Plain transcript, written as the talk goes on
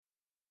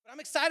I'm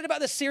excited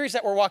about this series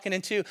that we're walking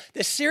into.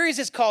 This series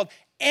is called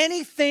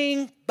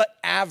Anything But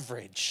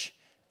Average.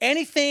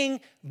 Anything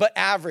But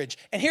Average.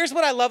 And here's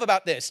what I love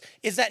about this,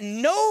 is that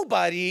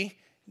nobody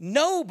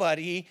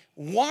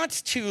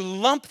wants to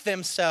lump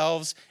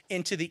themselves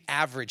into the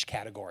average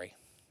category.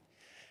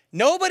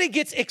 Nobody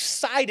gets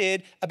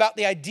excited about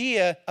the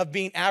idea of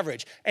being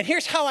average. And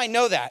here's how I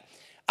know that.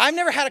 I've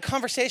never had a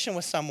conversation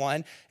with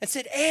someone and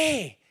said,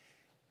 hey,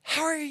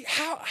 how are you?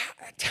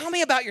 Tell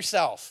me about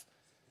yourself.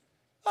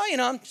 Oh,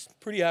 I'm just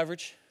pretty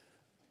average.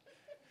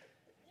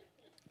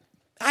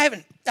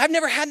 I've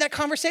never had that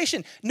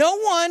conversation. No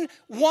one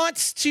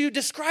wants to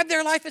describe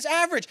their life as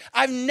average.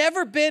 I've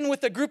never been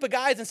with a group of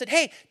guys and said,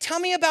 hey, tell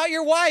me about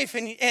your wife.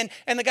 And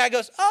the guy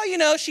goes,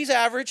 oh, she's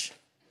average.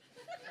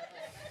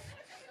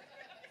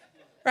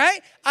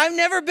 Right? I've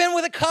never been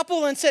with a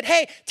couple and said,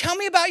 hey, tell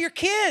me about your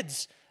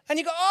kids. And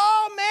you go,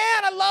 oh,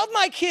 man, I love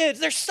my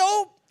kids. They're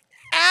so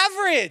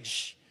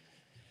average.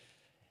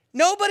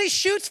 Nobody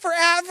shoots for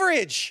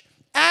average.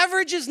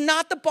 Average is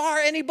not the bar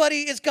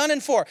anybody is gunning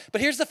for. But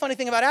here's the funny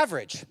thing about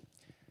average.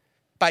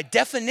 By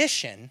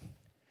definition,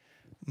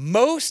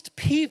 most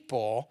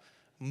people,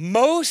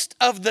 most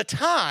of the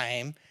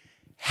time,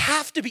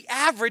 have to be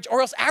average or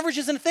else average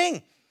isn't a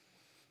thing.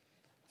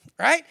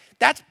 Right?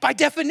 That's by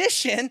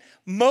definition,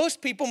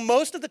 most people,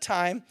 most of the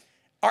time,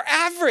 are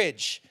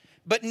average.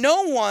 But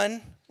no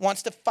one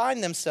wants to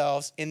find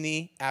themselves in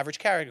the average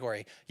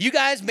category. You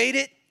guys made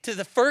it to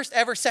the first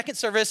ever second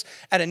service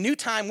at a new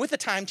time with a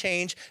time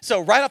change. So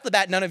right off the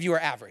bat, none of you are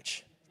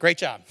average. Great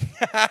job.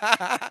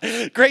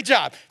 Great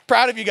job.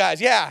 Proud of you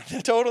guys. Yeah,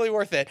 totally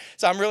worth it.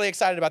 So I'm really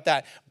excited about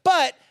that.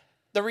 But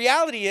the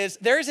reality is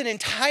there's an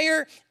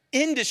entire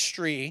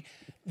industry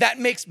that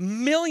makes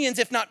millions,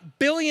 if not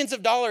billions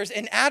of dollars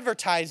in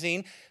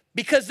advertising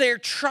because they're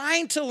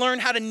trying to learn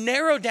how to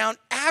narrow down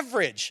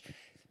average.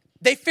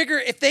 They figure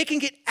if they can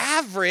get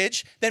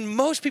average, then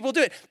most people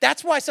do it.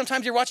 That's why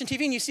sometimes you're watching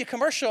TV and you see a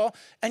commercial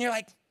and you're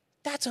like,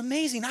 that's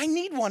amazing. I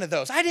need one of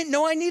those. I didn't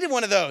know I needed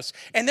one of those.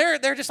 And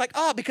they're just like,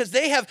 oh, because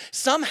they have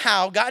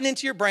somehow gotten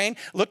into your brain,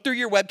 looked through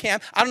your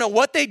webcam. I don't know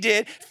what they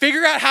did,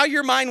 figured out how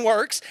your mind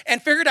works and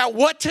figured out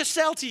what to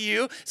sell to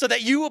you so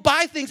that you will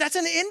buy things. That's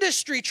an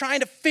industry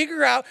trying to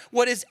figure out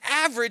what is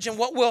average and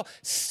what will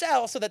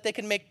sell so that they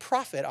can make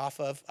profit off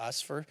of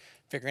us for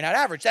figuring out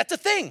average. That's a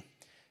thing.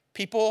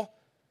 People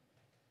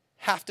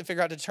have to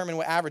figure out to determine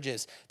what average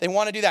is. They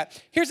want to do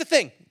that. Here's the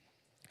thing.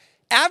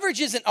 Average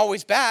isn't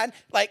always bad.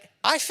 Like,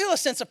 I feel a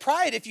sense of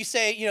pride if you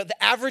say,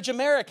 the average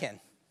American,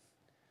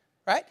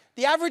 right?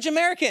 The average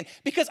American,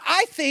 because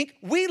I think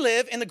we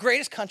live in the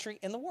greatest country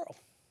in the world.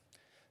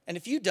 And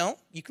if you don't,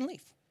 you can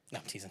leave. No,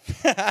 I'm teasing.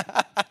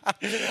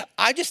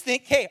 I just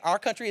think, hey, our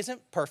country isn't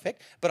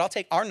perfect, but I'll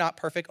take our not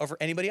perfect over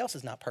anybody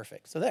else's not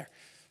perfect. So there,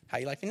 how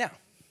you like me now?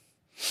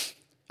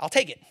 I'll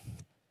take it.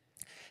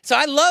 So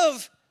I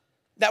love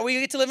that we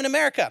get to live in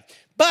America.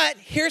 But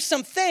here's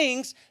some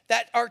things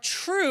that are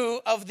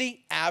true of the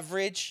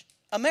average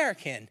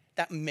American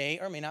that may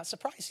or may not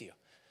surprise you.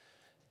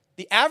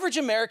 The average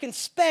American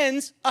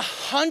spends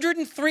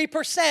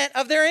 103%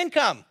 of their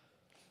income.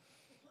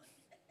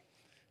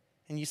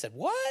 And you said,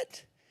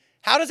 what?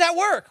 How does that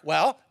work?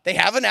 Well, they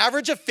have an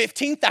average of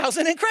 $15,000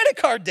 in credit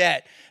card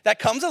debt. That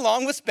comes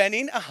along with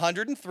spending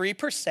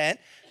 103%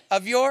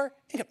 of your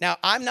income. Now,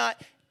 I'm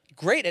not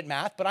great at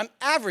math, but I'm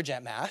average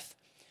at math.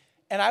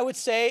 And I would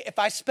say if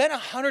I spent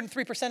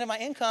 103% of my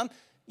income,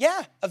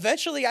 yeah,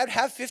 eventually I'd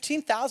have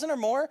 $15,000 or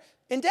more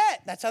in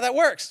debt. That's how that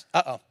works.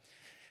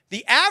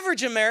 The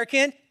average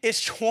American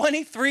is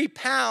 23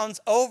 pounds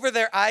over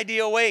their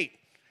ideal weight.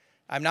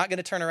 I'm not going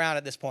to turn around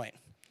at this point,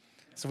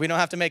 so we don't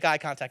have to make eye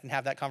contact and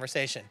have that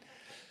conversation.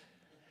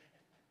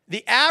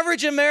 The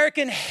average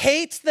American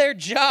hates their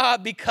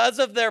job because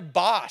of their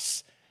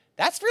boss.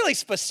 That's really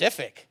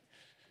specific.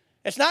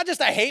 It's not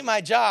just I hate my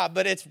job,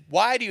 but it's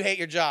why do you hate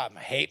your job?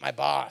 I hate my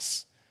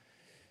boss.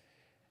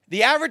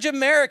 The average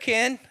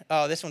American,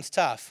 this one's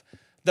tough.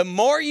 The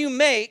more you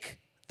make,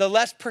 the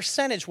less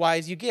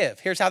percentage-wise you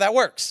give. Here's how that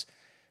works.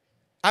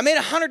 I made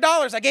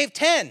 $100, I gave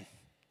 10.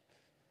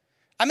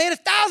 I made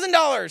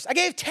 $1,000, I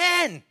gave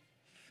 10.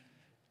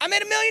 I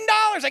made $1 million,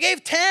 I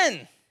gave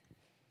 10.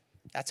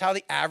 That's how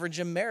the average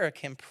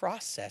American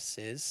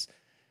processes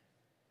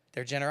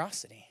their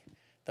generosity.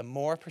 The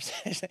more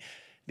percentage.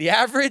 The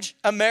average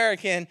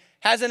American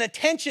has an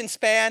attention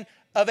span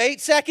of 8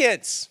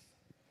 seconds.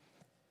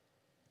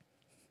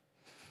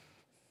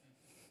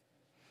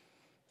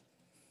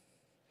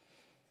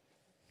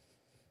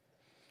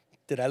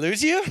 Did I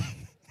lose you?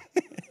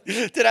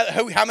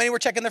 How many were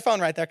checking their phone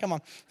right there? Come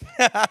on.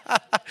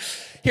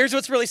 Here's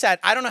what's really sad.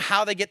 I don't know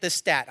how they get this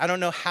stat. I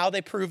don't know how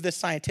they prove this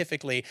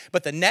scientifically,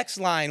 but the next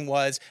line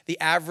was the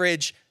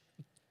average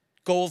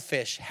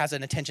goldfish has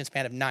an attention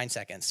span of 9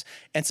 seconds.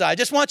 And so I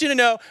just want you to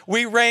know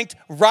we ranked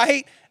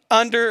right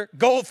under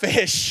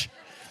goldfish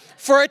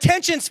for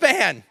attention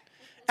span.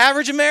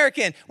 Average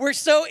American. We're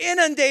so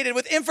inundated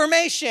with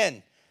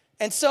information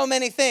and so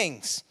many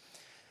things.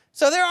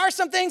 So there are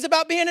some things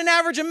about being an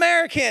average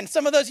American.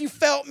 Some of those you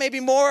felt maybe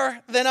more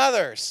than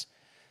others.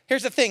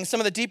 Here's the thing. Some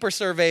of the deeper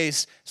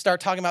surveys start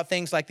talking about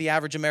things like the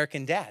average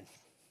American dad.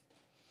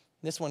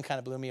 This one kind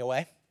of blew me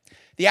away.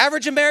 The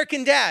average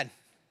American dad,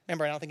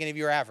 remember, I don't think any of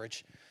you are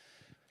average,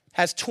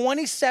 has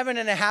 27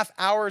 and a half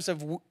hours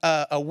of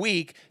a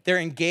week they're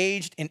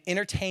engaged in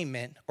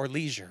entertainment or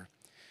leisure.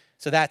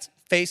 So that's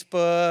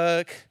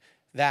Facebook,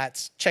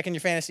 that's checking your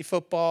fantasy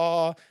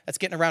football, that's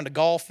getting around to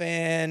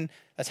golfing,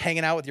 that's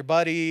hanging out with your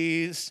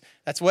buddies,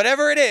 that's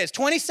whatever it is.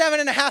 27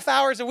 and a half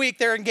hours a week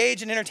they're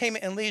engaged in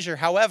entertainment and leisure.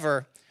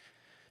 However,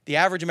 the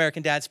average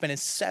American dad spending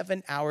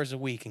 7 hours a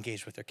week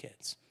engaged with their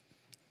kids.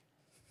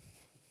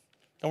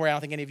 Don't worry, I don't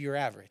think any of you are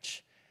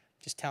average.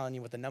 Just telling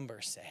you what the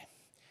numbers say.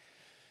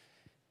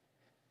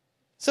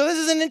 So this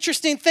is an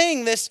interesting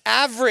thing, this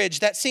average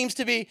that seems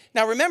to be,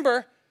 now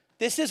remember,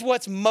 this is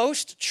what's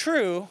most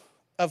true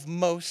of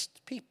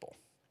most people.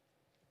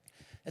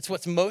 It's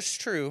what's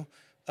most true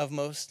of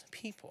most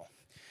people.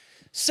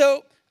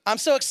 So I'm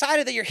so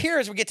excited that you're here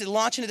as we get to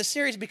launch into the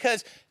series,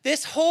 because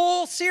this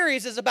whole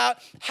series is about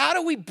how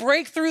do we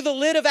break through the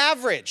lid of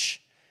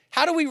average?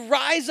 How do we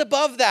rise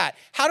above that?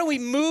 How do we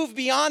move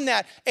beyond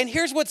that? And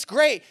here's what's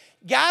great.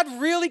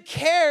 God really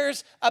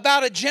cares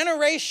about a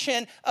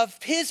generation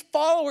of his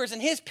followers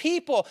and his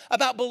people,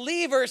 about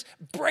believers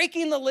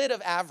breaking the lid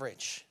of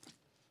average.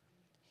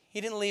 He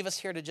didn't leave us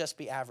here to just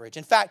be average.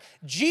 In fact,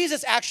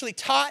 Jesus actually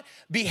taught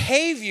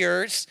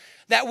behaviors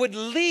that would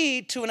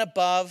lead to an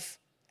above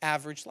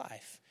average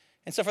life.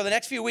 And so for the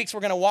next few weeks, we're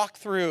going to walk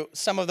through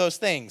some of those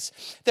things.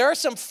 There are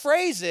some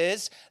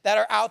phrases that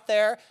are out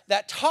there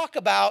that talk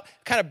about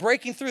kind of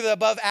breaking through the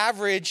above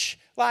average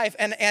life.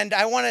 And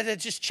I wanted to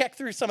just check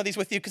through some of these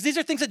with you, because these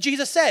are things that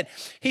Jesus said.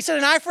 He said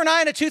an eye for an eye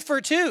and a tooth for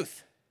a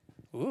tooth.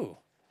 Ooh,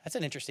 that's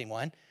an interesting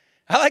one.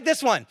 I like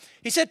this one.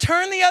 He said,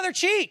 turn the other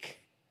cheek.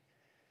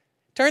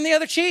 Turn the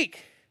other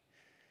cheek.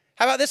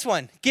 How about this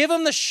one? Give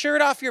them the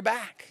shirt off your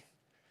back.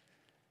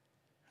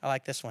 I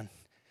like this one.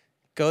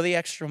 Go the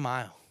extra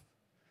mile.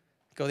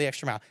 Go the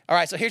extra mile. All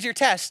right, so here's your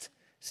test.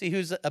 See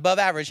who's above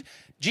average.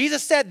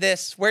 Jesus said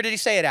this. Where did he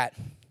say it at?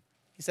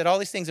 He said all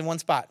these things in one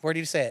spot. Where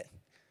did he say it?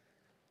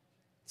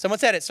 Someone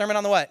said it. Sermon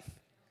on the what?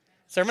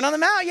 Sermon on the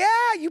Mount. Yeah,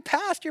 you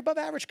passed. You're above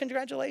average.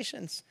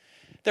 Congratulations.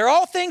 They're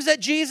all things that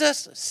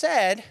Jesus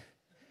said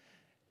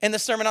in the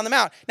Sermon on the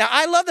Mount. Now,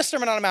 I love the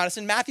Sermon on the Mount. It's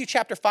in Matthew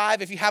chapter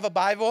 5. If you have a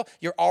Bible,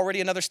 you're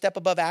already another step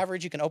above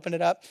average. You can open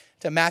it up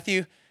to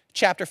Matthew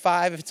chapter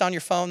 5. If it's on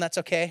your phone, that's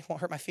okay. Won't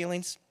hurt my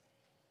feelings.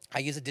 I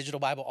use a digital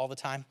Bible all the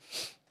time.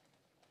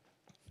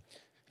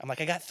 I'm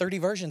like, I got 30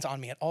 versions on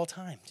me at all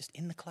time, just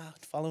in the cloud,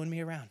 following me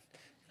around.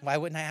 Why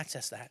wouldn't I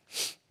access that?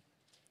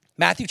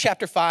 Matthew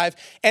chapter 5,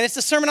 and it's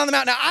the Sermon on the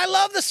Mount. Now, I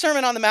love the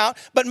Sermon on the Mount,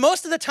 but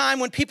most of the time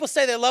when people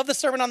say they love the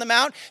Sermon on the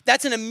Mount,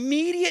 that's an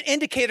immediate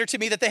indicator to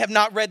me that they have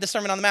not read the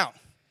Sermon on the Mount.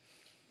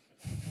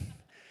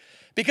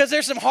 Because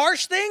there's some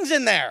harsh things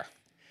in there.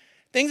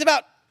 Things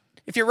about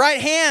if your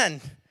right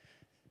hand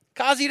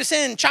causes you to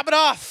sin, chop it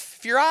off.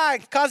 If your eye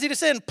causes you to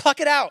sin,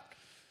 pluck it out.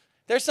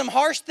 There's some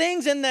harsh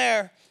things in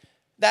there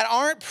that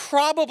aren't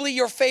probably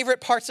your favorite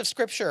parts of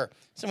Scripture.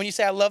 So when you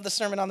say, I love the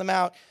Sermon on the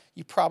Mount,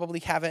 you probably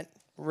haven't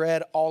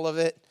read all of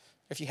it.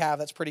 If you have,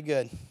 that's pretty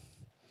good. If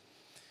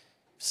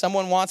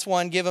someone wants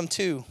one, give them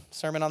two.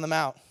 Sermon on the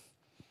Mount.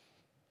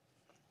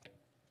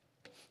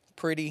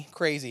 Pretty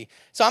crazy.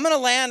 So I'm going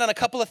to land on a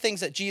couple of things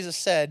that Jesus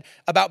said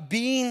about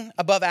being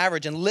above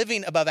average and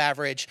living above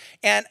average.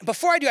 And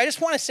before I do, I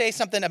just want to say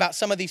something about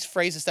some of these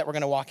phrases that we're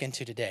going to walk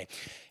into today.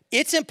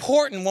 It's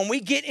important when we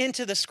get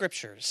into the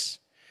Scriptures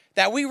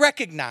that we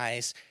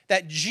recognize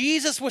that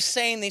Jesus was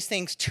saying these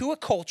things to a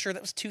culture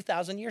that was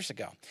 2,000 years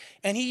ago.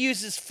 And he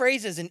uses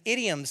phrases and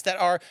idioms that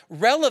are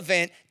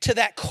relevant to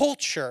that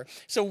culture.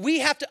 So we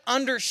have to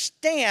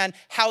understand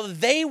how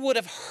they would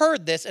have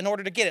heard this in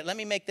order to get it. Let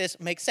me make this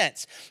make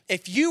sense.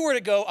 If you were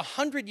to go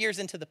 100 years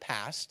into the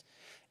past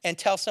and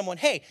tell someone,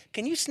 hey,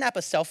 can you snap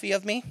a selfie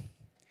of me?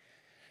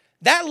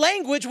 That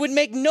language would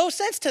make no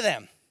sense to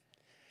them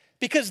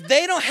because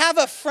they don't have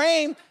a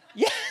frame.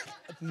 Yeah,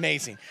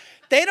 amazing.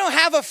 They don't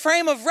have a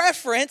frame of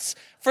reference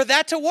for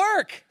that to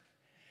work.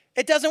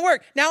 It doesn't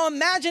work. Now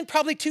imagine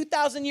probably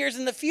 2,000 years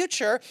in the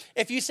future,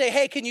 if you say,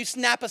 hey, can you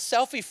snap a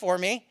selfie for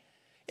me?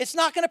 It's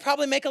not going to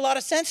probably make a lot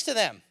of sense to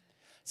them.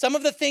 Some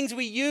of the things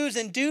we use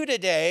and do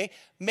today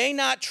may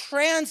not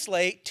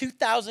translate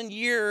 2,000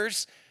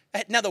 years.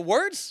 Now the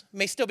words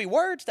may still be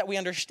words that we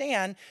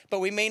understand,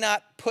 but we may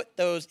not put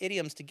those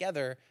idioms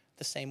together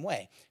the same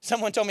way.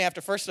 Someone told me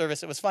after first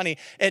service, it was funny.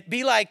 It'd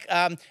be like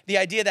the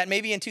idea that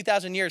maybe in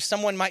 2,000 years,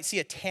 someone might see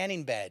a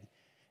tanning bed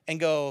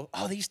and go,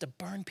 oh, they used to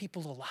burn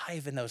people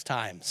alive in those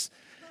times,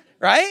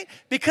 right?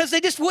 Because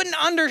they just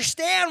wouldn't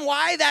understand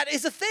why that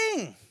is a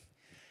thing.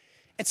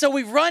 And so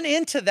we run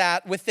into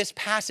that with this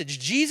passage.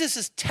 Jesus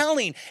is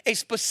telling a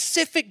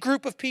specific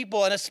group of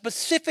people in a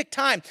specific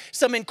time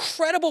some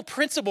incredible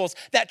principles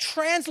that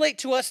translate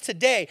to us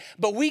today,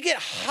 but we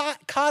get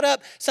caught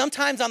up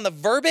sometimes on the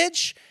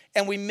verbiage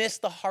and we miss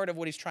the heart of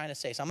what he's trying to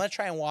say. So I'm going to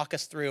try and walk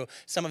us through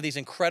some of these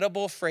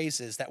incredible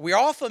phrases that we're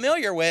all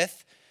familiar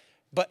with,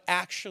 but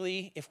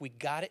actually, if we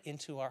got it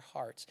into our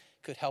hearts,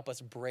 could help us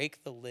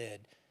break the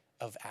lid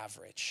of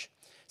average.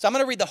 So I'm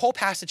going to read the whole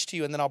passage to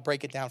you, and then I'll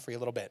break it down for you a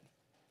little bit.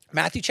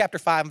 Matthew chapter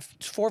 5,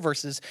 4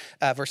 verses,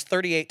 verse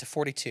 38 to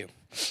 42.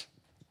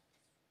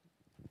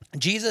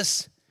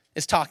 Jesus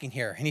is talking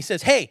here, and he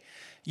says, hey,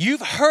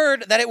 you've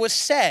heard that it was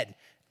said,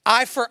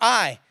 eye for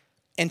eye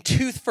and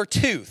tooth for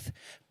tooth.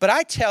 But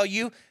I tell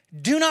you,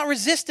 do not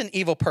resist an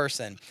evil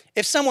person.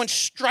 If someone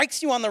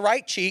strikes you on the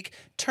right cheek,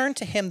 turn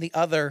to him the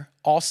other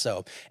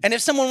also. And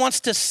if someone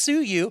wants to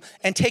sue you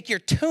and take your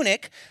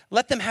tunic,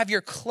 let them have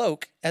your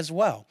cloak as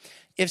well.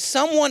 If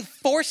someone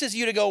forces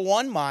you to go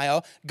 1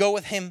 mile, go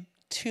with him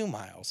 2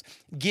 miles.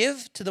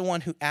 Give to the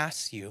one who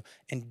asks you,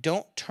 and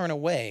don't turn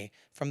away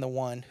from the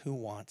one who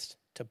wants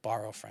to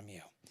borrow from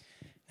you.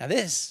 Now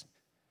this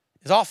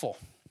is awful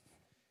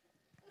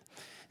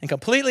and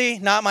completely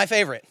not my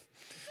favorite.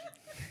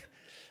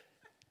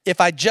 If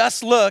I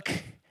just look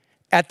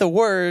at the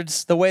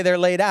words the way they're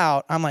laid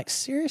out, I'm like,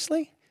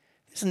 seriously?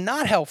 This is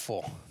not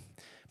helpful.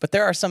 But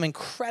there are some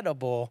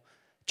incredible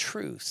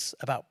truths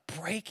about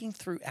breaking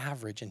through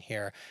average in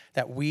here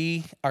that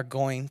we are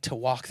going to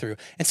walk through.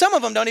 And some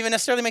of them don't even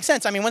necessarily make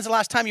sense. I mean, when's the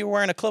last time you were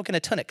wearing a cloak and a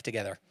tunic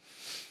together?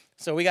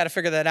 So we got to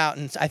figure that out,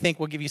 and I think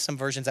we'll give you some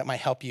versions that might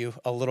help you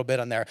a little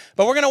bit on there.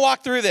 But we're going to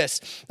walk through this.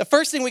 The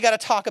first thing we got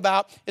to talk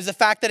about is the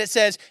fact that it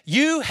says,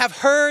 you have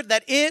heard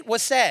that it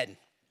was said.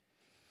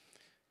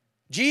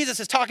 Jesus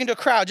is talking to a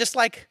crowd just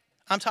like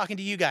I'm talking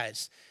to you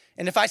guys.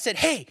 And if I said,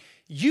 hey,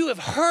 you have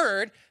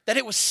heard that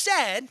it was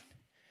said,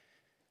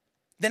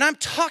 then I'm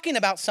talking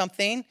about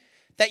something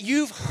that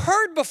you've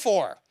heard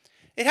before.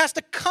 It has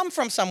to come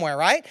from somewhere,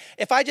 right?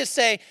 If I just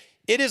say,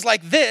 it is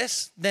like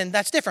this, then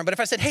that's different. But if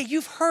I said, hey,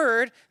 you've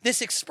heard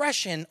this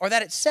expression or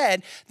that it's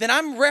said, then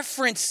I'm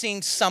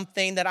referencing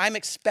something that I'm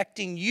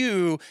expecting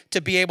you to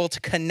be able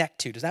to connect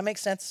to. Does that make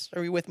sense?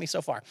 Are you with me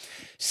so far?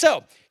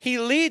 So he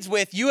leads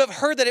with, you have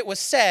heard that it was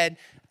said,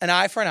 an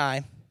eye for an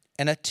eye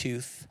and a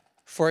tooth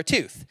for a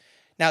tooth.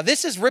 Now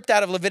this is ripped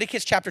out of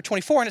Leviticus chapter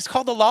 24, and it's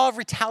called the law of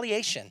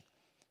retaliation.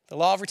 The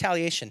law of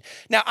retaliation.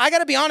 Now I got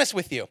to be honest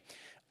with you.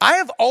 I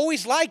have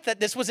always liked that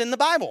this was in the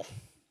Bible.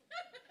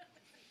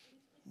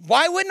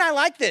 Why wouldn't I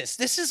like this?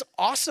 This is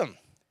awesome.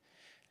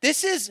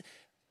 This is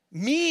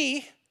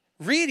me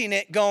reading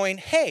it going,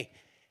 hey,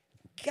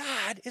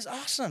 God is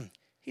awesome.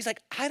 He's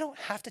like, I don't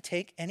have to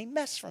take any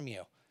mess from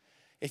you.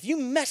 If you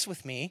mess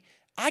with me,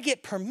 I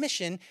get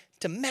permission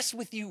to mess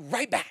with you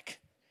right back.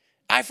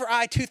 Eye for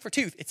eye, tooth for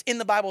tooth. It's in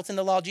the Bible. It's in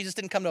the law. Jesus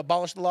didn't come to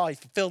abolish the law. He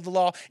fulfilled the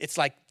law. It's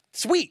like,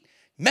 sweet.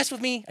 Mess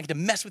with me. I get to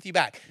mess with you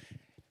back.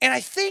 And I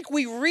think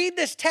we read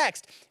this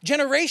text,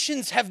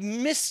 generations have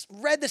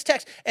misread this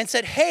text and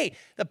said, hey,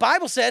 the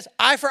Bible says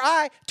eye for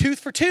eye, tooth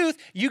for tooth.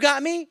 You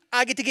got me,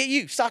 I get to get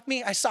you. Sock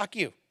me, I sock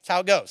you. That's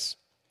how it goes.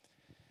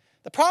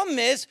 The problem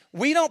is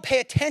we don't pay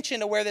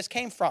attention to where this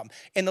came from.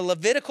 In the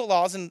Levitical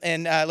laws, in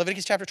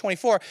Leviticus chapter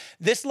 24,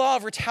 this law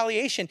of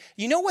retaliation,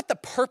 you know what the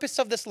purpose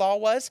of this law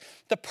was?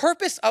 The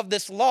purpose of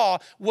this law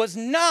was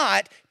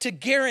not to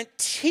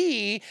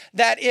guarantee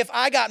that if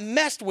I got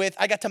messed with,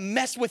 I got to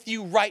mess with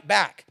you right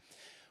back.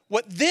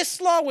 What this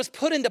law was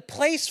put into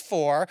place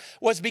for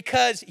was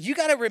because you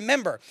got to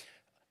remember,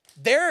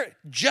 they're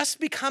just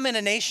becoming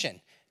a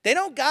nation. They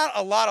don't got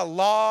a lot of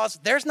laws.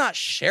 There's not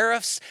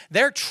sheriffs.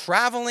 They're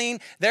traveling.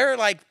 They're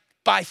like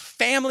by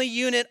family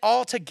unit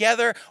all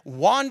together,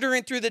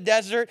 wandering through the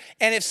desert.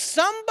 And if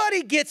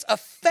somebody gets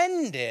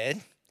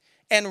offended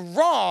and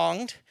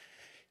wronged,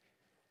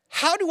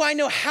 how do I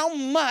know how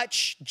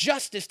much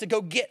justice to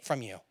go get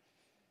from you?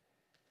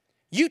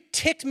 You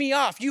ticked me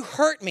off. You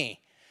hurt me.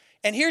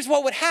 And here's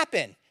what would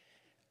happen.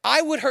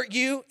 I would hurt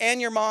you and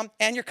your mom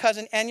and your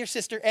cousin and your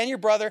sister and your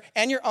brother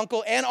and your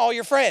uncle and all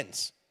your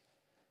friends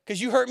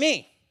because you hurt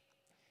me.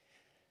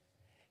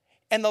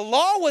 And the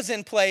law was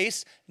in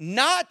place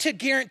not to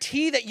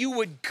guarantee that you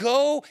would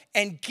go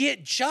and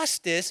get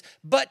justice,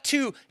 but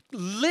to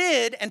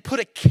lid and put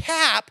a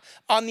cap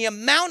on the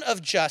amount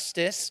of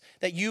justice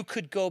that you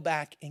could go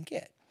back and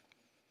get.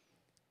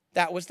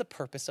 That was the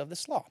purpose of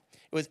this law.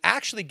 It was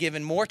actually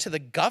given more to the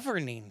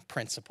governing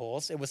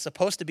principles. It was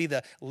supposed to be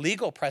the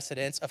legal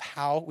precedents of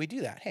how we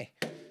do that. Hey,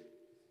 that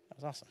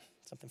was awesome.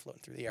 Something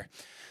floating through the air.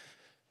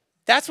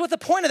 That's what the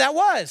point of that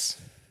was.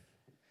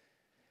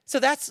 So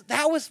that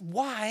was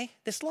why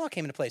this law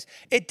came into place.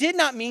 It did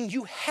not mean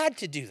you had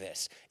to do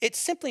this. It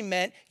simply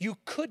meant you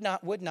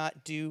would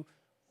not do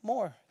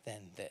more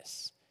than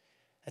this.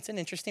 That's an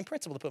interesting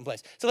principle to put in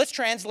place. So let's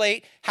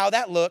translate how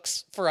that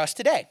looks for us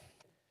today.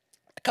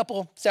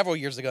 Several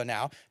years ago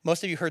now,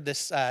 most of you heard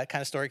this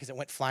kind of story because it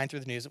went flying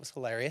through the news. It was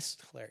hilarious.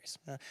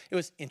 It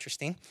was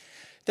interesting.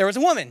 There was a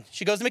woman.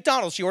 She goes to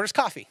McDonald's. She orders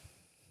coffee.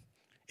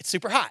 It's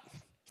super hot.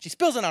 She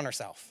spills it on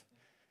herself.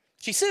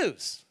 She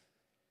sues.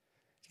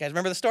 You guys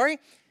remember the story?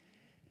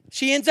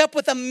 She ends up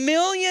with $1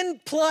 million+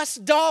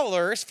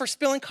 for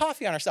spilling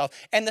coffee on herself.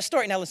 And the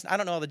story, now listen, I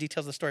don't know all the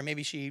details of the story.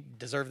 Maybe she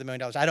deserved the $1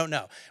 million. I don't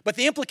know. But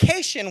the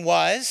implication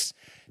was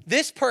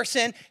this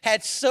person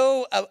had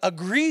so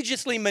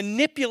egregiously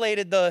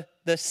manipulated the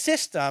the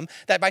system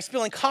that by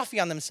spilling coffee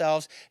on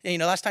themselves,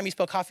 last time you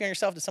spilled coffee on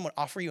yourself, did someone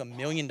offer you $1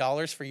 million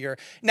for your...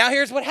 Now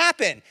here's what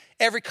happened.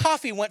 Every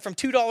coffee went from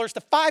 $2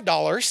 to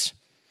 $5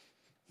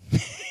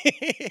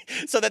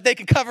 so that they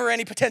could cover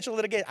any potential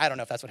litigation. I don't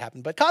know if that's what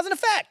happened, but cause and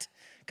effect.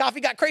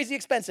 Coffee got crazy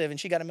expensive and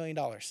she got $1 million.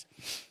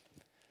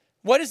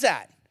 What is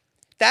that?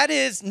 That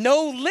is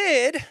no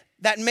lid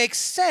that makes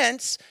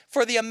sense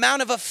for the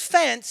amount of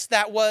offense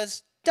that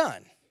was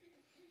done,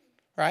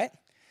 right?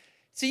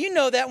 So you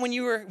know that when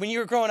you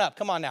were growing up.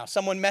 Come on now.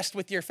 Someone messed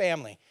with your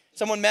family.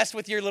 Someone messed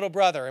with your little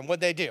brother, and what'd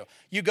they do?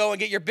 You go and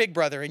get your big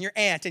brother and your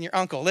aunt and your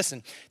uncle.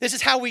 Listen, this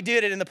is how we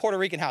did it in the Puerto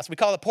Rican house. We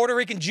call it Puerto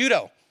Rican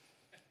judo,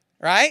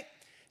 right?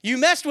 You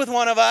messed with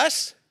one of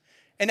us,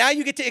 and now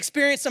you get to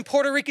experience some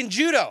Puerto Rican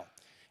judo.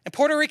 And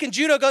Puerto Rican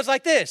judo goes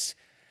like this.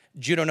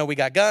 You don't know we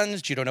got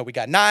guns. You don't know we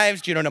got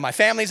knives. You don't know my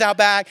family's out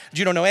back.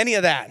 You don't know any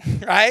of that,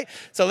 right?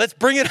 So let's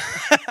bring it.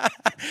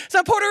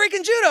 Some Puerto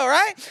Rican judo,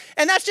 right?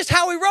 And that's just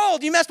how we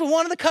rolled. You messed with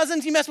one of the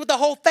cousins, you messed with the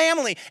whole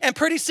family. And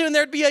pretty soon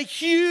there'd be a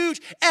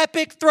huge,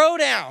 epic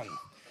throwdown.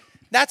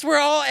 That's where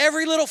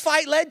every little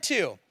fight led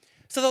to.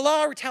 So the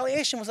law of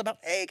retaliation was about,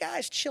 hey,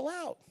 guys, chill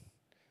out.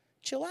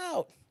 Chill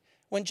out.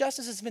 When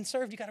justice has been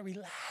served, you got to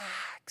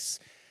relax.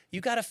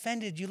 You got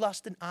offended. You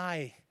lost an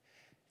eye.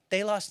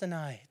 They lost an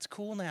eye. It's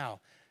cool now.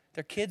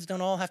 Their kids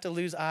don't all have to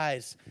lose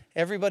eyes.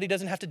 Everybody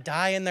doesn't have to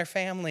die in their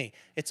family.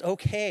 It's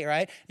okay,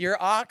 right?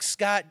 Your ox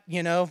got,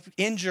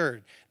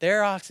 injured.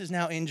 Their ox is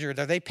now injured.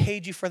 Or they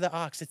paid you for the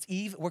ox. It's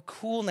even. We're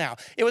cool now.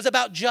 It was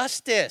about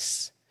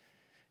justice,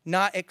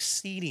 not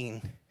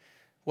exceeding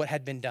what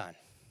had been done.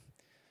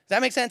 Does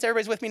that make sense?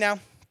 Everybody's with me now?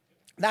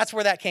 That's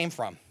where that came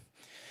from.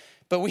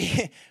 But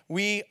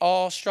we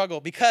all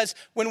struggle because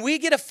when we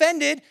get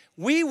offended,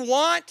 we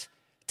want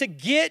to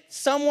get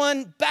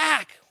someone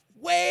back.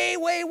 Way,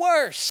 way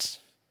worse.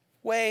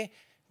 Way,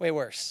 way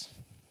worse.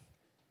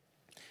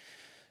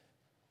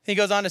 He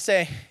goes on to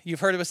say, you've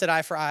heard it was said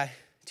eye for eye,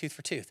 tooth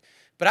for tooth.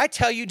 But I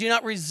tell you, do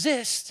not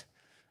resist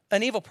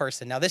an evil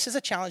person. Now, this is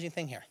a challenging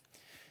thing here.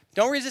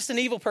 Don't resist an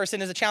evil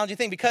person is a challenging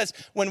thing because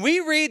when we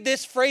read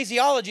this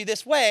phraseology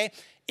this way,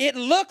 it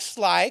looks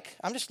like,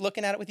 I'm just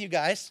looking at it with you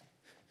guys,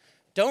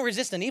 don't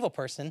resist an evil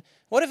person.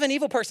 What if an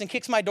evil person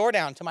kicks my door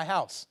down to my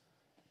house?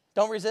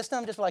 Don't resist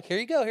them. Just like, here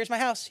you go. Here's my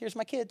house. Here's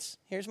my kids.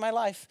 Here's my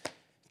life.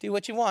 Do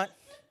what you want.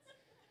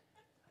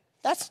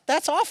 That's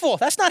awful.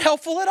 That's not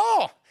helpful at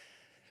all.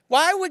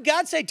 Why would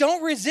God say,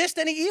 don't resist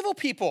any evil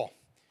people?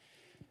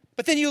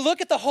 But then you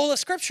look at the whole of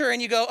Scripture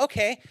and you go,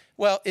 okay,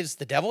 well, is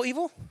the devil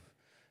evil?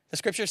 The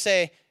Scriptures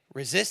say,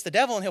 resist the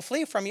devil and he'll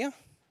flee from you.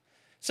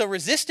 So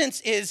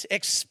resistance is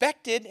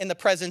expected in the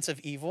presence of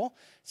evil.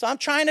 So I'm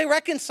trying to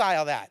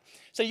reconcile that.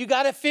 So you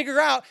got to figure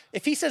out,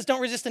 if he says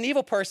don't resist an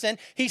evil person,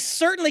 he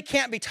certainly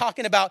can't be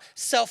talking about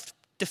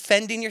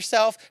self-defending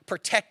yourself,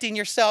 protecting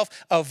yourself,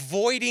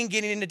 avoiding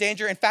getting into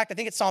danger. In fact, I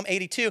think it's Psalm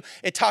 82.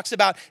 It talks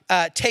about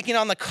taking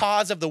on the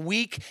cause of the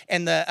weak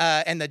and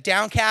the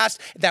downcast,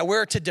 that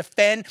we're to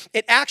defend.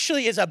 It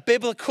actually is a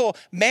biblical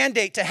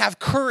mandate to have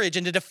courage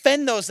and to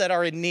defend those that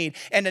are in need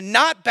and to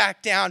not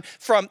back down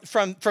from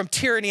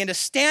tyranny and to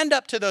stand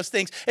up to those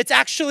things. It's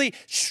actually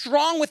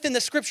strong within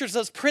the Scriptures,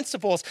 those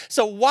principles.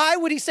 So why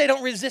would he say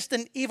don't resist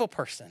an evil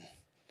person?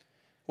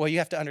 Well, you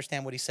have to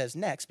understand what he says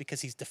next because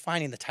he's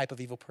defining the type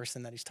of evil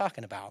person that he's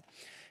talking about.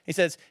 He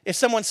says, if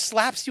someone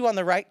slaps you on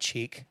the right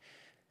cheek,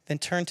 then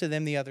turn to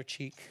them the other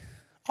cheek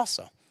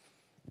also.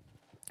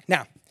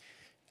 Now,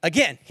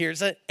 again,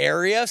 here's an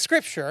area of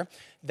Scripture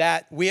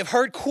that we have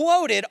heard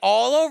quoted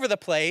all over the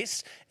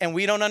place, and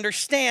we don't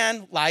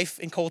understand life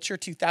and culture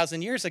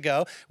 2,000 years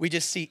ago. We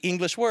just see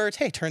English words,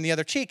 hey, turn the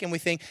other cheek, and we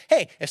think,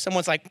 hey, if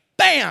someone's like,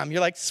 bam,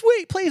 you're like,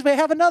 sweet, please, may I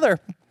have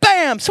another?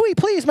 Bam, sweet,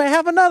 please, may I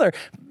have another?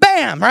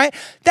 Bam, right?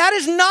 That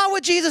is not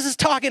what Jesus is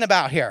talking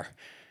about here.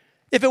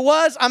 If it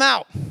was, I'm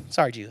out.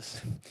 Sorry,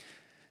 Jesus.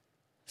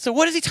 So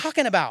what is he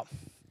talking about?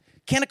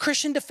 Can a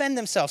Christian defend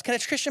themselves? Can a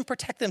Christian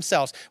protect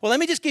themselves? Well, let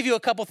me just give you a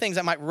couple things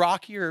that might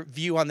rock your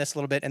view on this a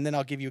little bit, and then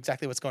I'll give you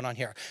exactly what's going on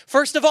here.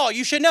 First of all,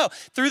 you should know,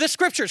 through the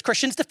Scriptures,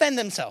 Christians defend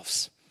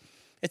themselves.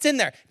 It's in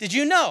there. Did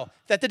you know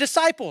that the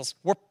disciples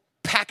were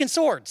packing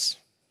swords?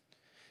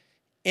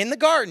 In the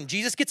garden,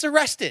 Jesus gets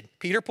arrested.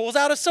 Peter pulls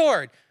out a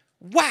sword.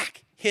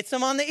 Whack, hits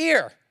him on the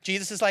ear.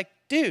 Jesus is like,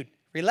 dude,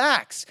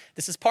 relax.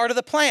 This is part of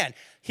the plan.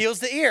 Heals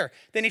the ear.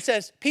 Then he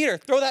says, Peter,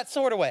 throw that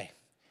sword away.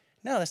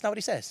 No, that's not what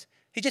he says.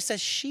 He just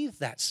says, sheathe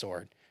that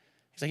sword.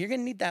 He's like, you're going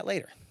to need that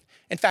later.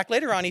 In fact,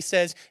 later on, he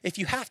says, if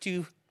you have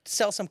to,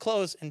 sell some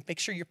clothes and make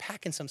sure you're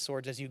packing some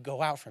swords as you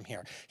go out from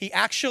here. He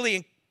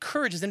actually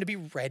encourages them to be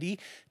ready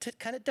to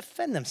kind of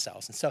defend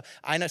themselves. And so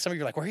I know some of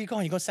you are like, where are you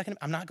going? You going second?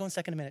 I'm not going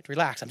second a minute.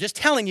 Relax. I'm just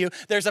telling you,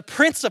 there's a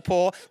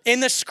principle in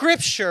the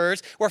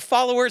Scriptures where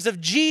followers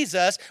of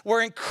Jesus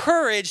were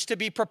encouraged to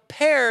be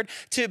prepared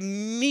to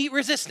meet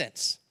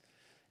resistance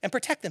and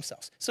protect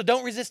themselves. So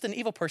don't resist an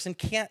evil person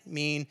can't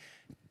mean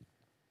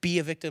be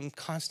a victim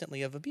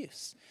constantly of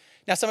abuse.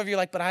 Now, some of you are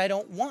like, but I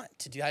don't want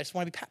to do that. I just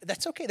want to be,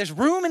 that's okay. There's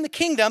room in the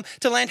kingdom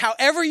to land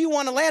however you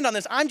want to land on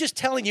this. I'm just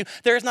telling you,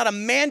 there is not a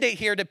mandate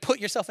here to put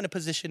yourself in a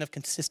position of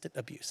consistent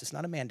abuse. It's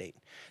not a mandate.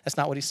 That's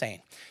not what he's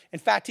saying. In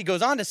fact, he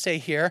goes on to say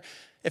here,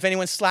 if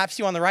anyone slaps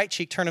you on the right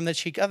cheek, turn him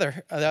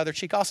the other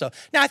cheek also.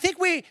 Now, I think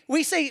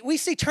we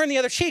say turn the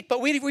other cheek,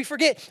 but we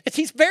forget.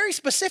 He's very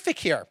specific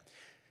here.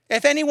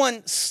 If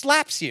anyone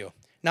slaps you,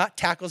 not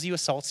tackles you,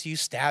 assaults you,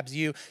 stabs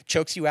you,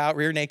 chokes you out,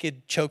 rear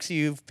naked, chokes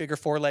you, figure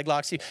four, leg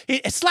locks you.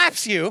 It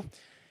slaps you.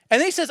 And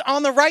then he says,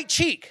 on the right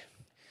cheek.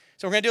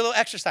 So we're going to do a little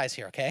exercise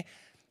here, okay?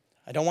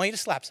 I don't want you to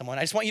slap someone.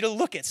 I just want you to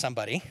look at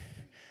somebody,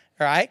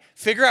 all right?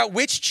 Figure out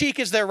which cheek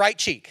is their right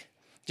cheek.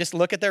 Just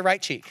look at their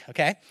right cheek,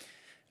 okay?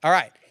 All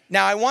right.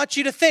 Now, I want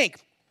you to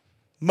think,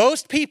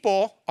 most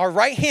people are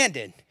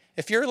right-handed.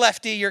 If you're a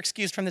lefty, you're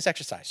excused from this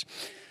exercise.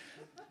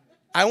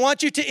 I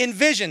want you to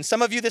envision,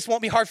 some of you, this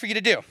won't be hard for you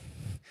to do,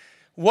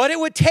 what it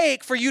would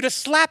take for you to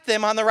slap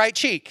them on the right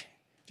cheek.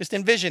 Just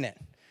envision it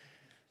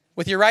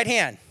with your right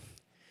hand.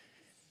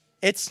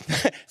 It's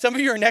some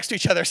of you are next to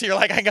each other, so you're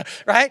like,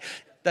 right?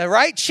 The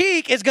right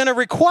cheek is going to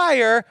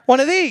require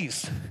one of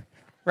these,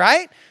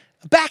 right?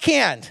 A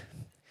backhand.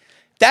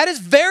 That is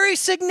very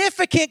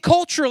significant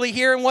culturally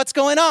here in what's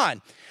going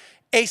on.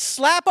 A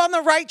slap on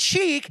the right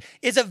cheek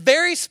is a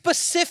very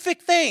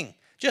specific thing,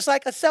 just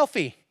like a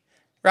selfie,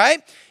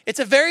 right? It's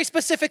a very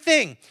specific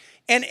thing.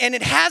 And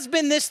it has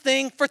been this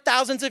thing for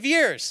thousands of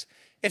years.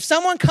 If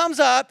someone comes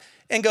up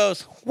and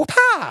goes,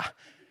 whoop-ha,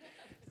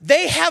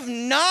 they have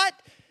not,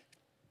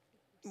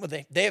 well,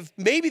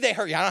 maybe they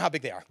hurt you. I don't know how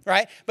big they are,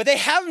 right? But they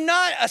have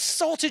not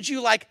assaulted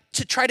you like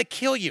to try to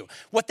kill you.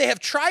 What they have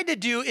tried to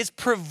do is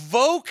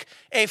provoke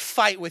a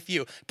fight with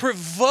you,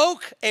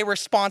 provoke a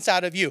response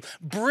out of you,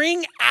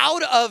 bring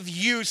out of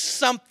you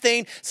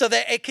something so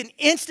that it can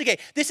instigate.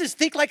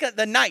 Think like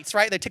the knights,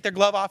 right? They take their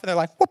glove off and they're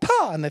like,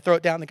 whoop-ha, and they throw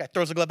it down. The guy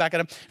throws the glove back at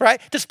them,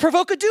 right? Just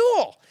provoke a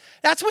duel.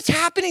 That's what's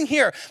happening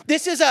here.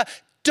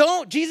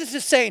 Jesus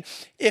is saying,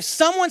 if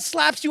someone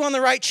slaps you on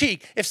the right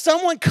cheek, if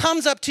someone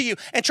comes up to you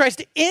and tries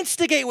to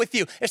instigate with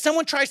you, if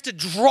someone tries to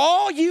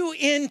draw you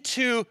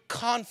into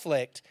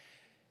conflict,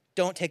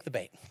 don't take the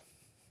bait.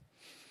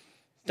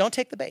 Don't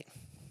take the bait.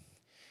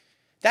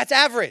 That's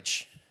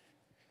average.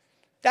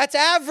 That's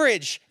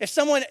average if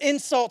someone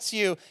insults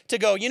you to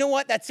go, you know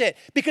what, that's it.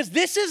 Because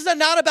this is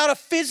not about a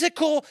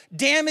physical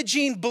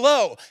damaging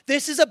blow.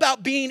 This is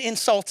about being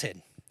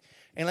insulted.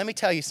 And let me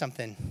tell you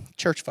something,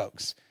 church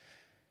folks.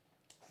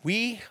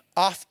 We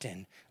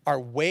often are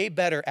way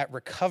better at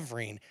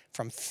recovering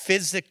from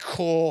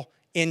physical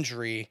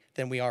injury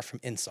than we are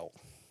from insult.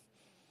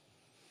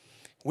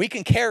 We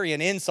can carry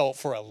an insult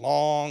for a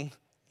long,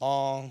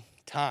 long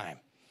time.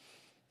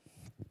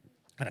 I'm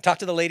going to talk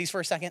to the ladies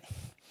for a second.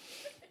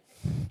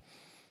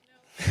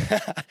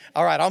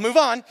 All right, I'll move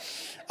on.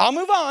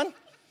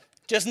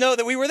 Just know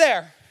that we were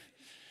there.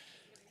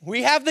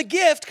 We have the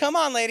gift, come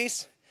on,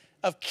 ladies,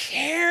 of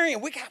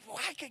carrying.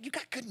 You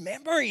got good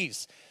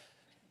memories.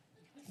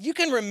 You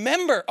can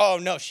remember, oh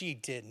no, she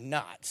did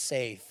not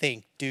say,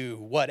 think, do,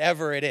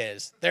 whatever it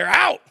is. They're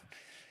out.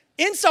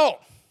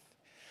 Insult.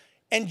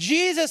 And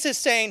Jesus is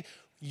saying,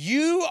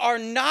 you are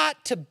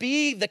not to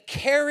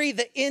carry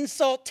the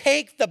insult,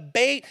 take the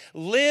bait,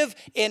 live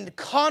in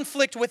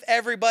conflict with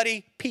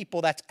everybody.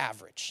 People, that's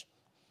average.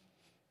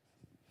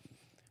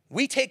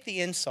 We take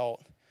the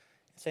insult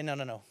and say,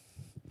 no.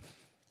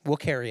 We'll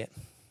carry it.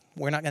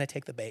 We're not going to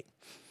take the bait.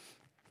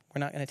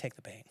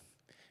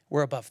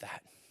 We're above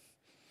that.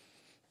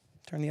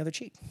 Turn the other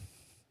cheek.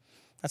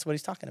 That's what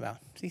he's talking about.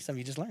 See, some of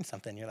you just learned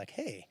something. You're like,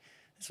 hey,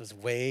 this was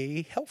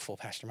way helpful,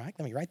 Pastor Mike.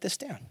 Let me write this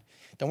down.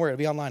 Don't worry, it'll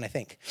be online, I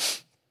think.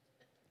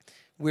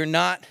 We're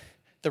not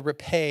to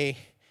repay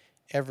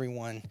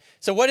everyone.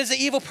 So what is the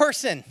evil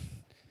person?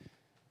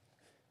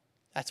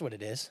 That's what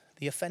it is,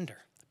 the offender,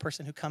 the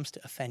person who comes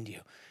to offend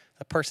you,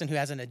 the person who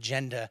has an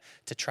agenda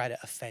to try to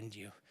offend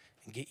you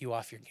and get you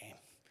off your game.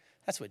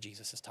 That's what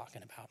Jesus is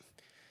talking about.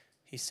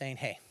 He's saying,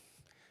 hey,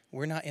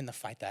 we're not in the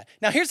fight that.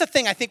 Now, here's the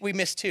thing I think we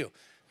miss too.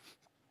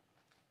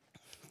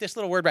 This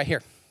little word right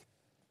here.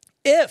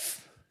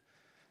 If,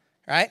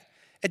 right?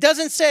 It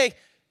doesn't say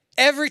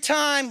every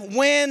time,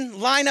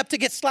 when, line up to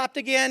get slapped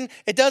again.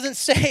 It doesn't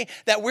say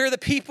that we're the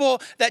people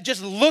that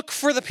just look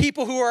for the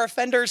people who are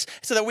offenders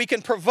so that we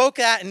can provoke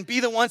that and be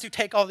the ones who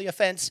take all the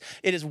offense.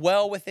 It is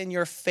well within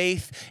your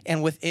faith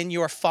and within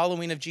your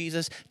following of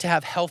Jesus to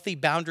have healthy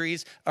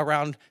boundaries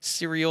around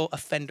serial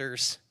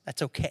offenders.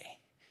 That's okay.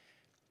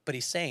 But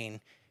he's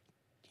saying,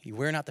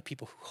 we're not the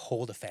people who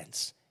hold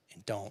offense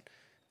and don't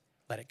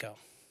let it go.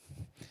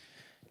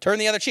 Turn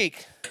the other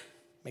cheek.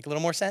 Make a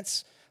little more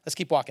sense? Let's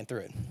keep walking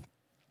through it.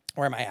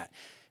 Where am I at?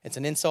 It's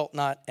an insult,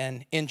 not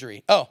an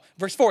injury. Oh,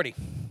 verse 40.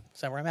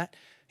 Is that where I'm at?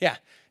 Yeah.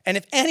 And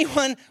if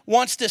anyone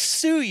wants to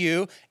sue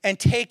you and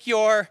take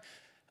your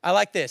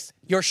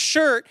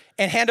shirt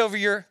and hand over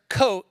your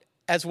coat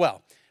as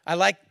well. I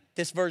like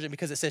this version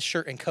because it says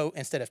shirt and coat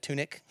instead of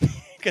tunic.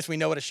 Because we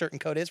know what a shirt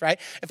and coat is, right?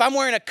 If I'm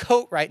wearing a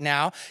coat right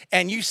now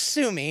and you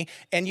sue me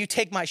and you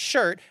take my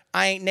shirt,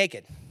 I ain't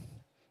naked.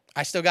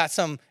 I still got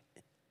some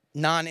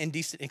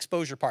non-indecent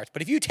exposure parts.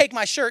 But if you take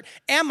my shirt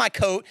and my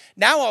coat,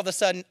 now all of a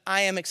sudden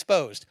I am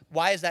exposed.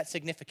 Why is that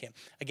significant?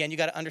 Again, you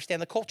got to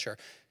understand the culture.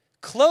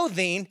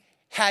 Clothing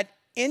had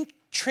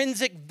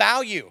intrinsic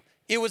value.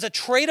 It was a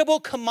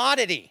tradable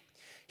commodity.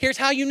 Here's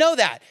how you know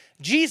that.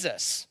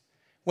 Jesus,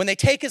 when they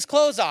take his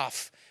clothes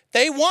off,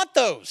 they want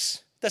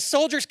those. The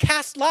soldiers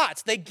cast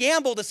lots. They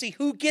gamble to see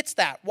who gets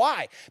that.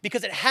 Why?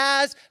 Because it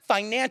has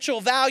financial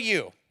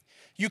value.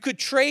 You could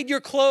trade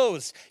your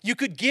clothes. You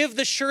could give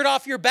the shirt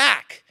off your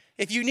back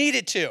if you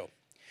needed to.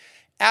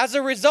 As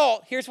a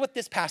result, here's what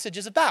this passage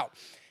is about.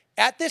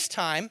 At this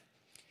time,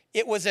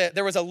 there was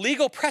a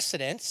legal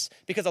precedence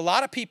because a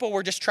lot of people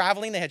were just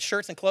traveling. They had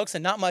shirts and cloaks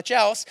and not much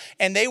else,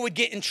 and they would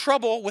get in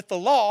trouble with the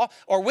law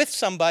or with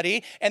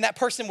somebody, and that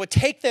person would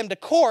take them to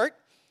court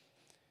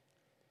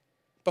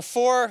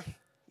before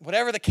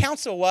whatever the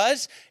council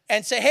was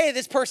and say, hey,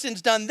 this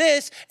person's done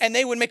this, and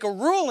they would make a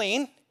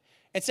ruling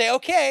and say,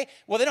 okay,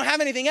 well, they don't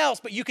have anything else,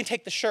 but you can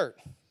take the shirt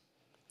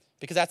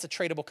because that's a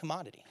tradable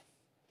commodity.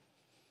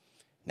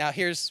 Now,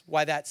 here's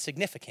why that's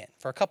significant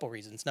for a couple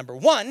reasons. Number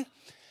one,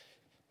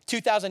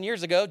 2,000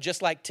 years ago,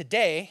 just like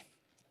today,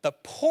 the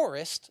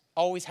poorest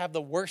always have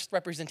the worst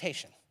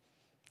representation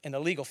in the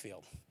legal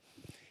field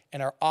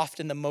and are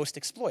often the most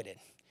exploited.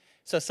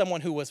 So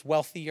someone who was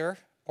wealthier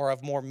or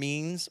of more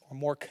means or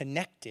more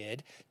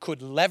connected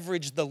could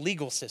leverage the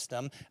legal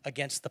system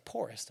against the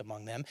poorest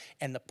among them,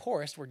 and the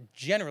poorest were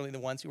generally the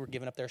ones who were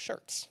giving up their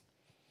shirts.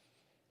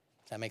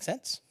 Does that make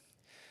sense?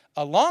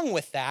 Along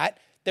with that,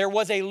 there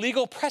was a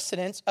legal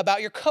precedence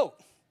about your coat.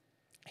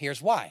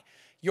 Here's why.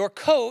 Your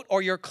coat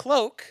or your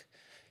cloak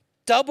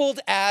doubled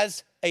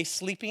as a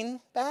sleeping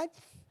bag.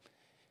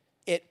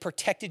 It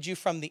protected you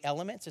from the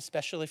elements,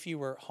 especially if you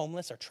were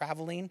homeless or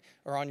traveling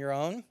or on your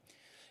own.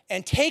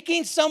 And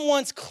taking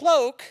someone's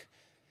cloak,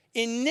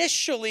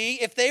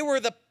 initially, if they were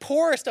the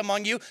poorest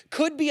among you,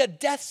 could be a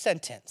death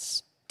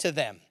sentence to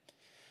them.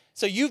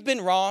 So you've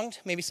been wronged.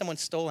 Maybe someone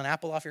stole an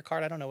apple off your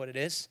cart. I don't know what it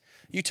is.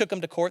 You took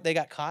them to court. They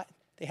got caught.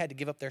 They had to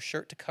give up their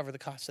shirt to cover the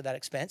cost of that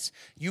expense.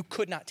 You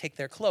could not take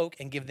their cloak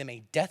and give them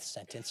a death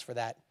sentence for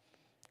that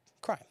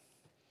crime.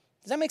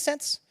 Does that make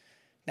sense?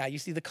 Now you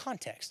see the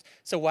context.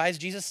 So why is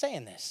Jesus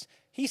saying this?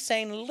 He's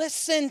saying,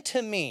 listen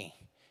to me.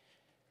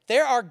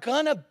 There are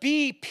gonna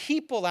be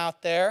people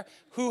out there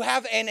who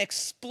have an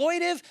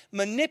exploitive,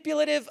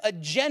 manipulative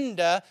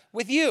agenda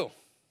with you.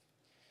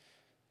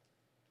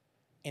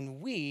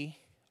 And we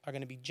are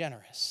gonna be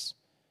generous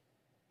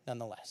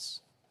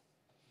nonetheless.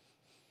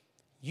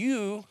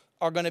 You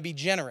are gonna be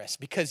generous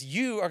because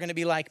you are gonna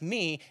be like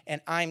me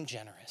and I'm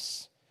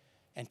generous.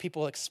 And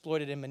people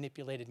exploited and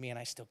manipulated me and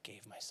I still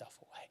gave myself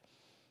away.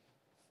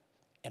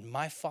 And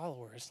my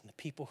followers and the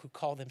people who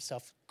call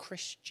themselves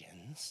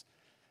Christians,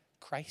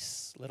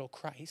 Christ's little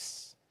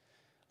Christ,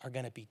 are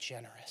going to be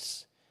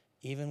generous,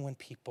 even when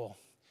people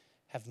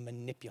have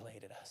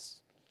manipulated us.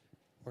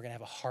 We're going to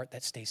have a heart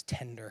that stays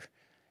tender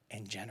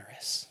and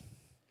generous.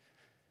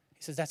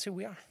 He says, that's who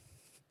we are.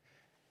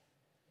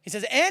 He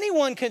says,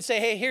 anyone can say,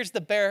 hey, here's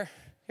the bear,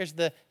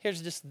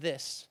 here's just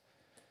this.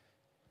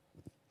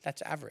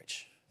 That's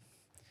average.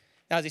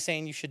 Now, is he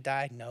saying you should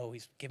die? No,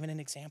 he's giving an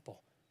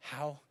example.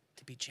 How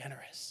to be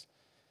generous.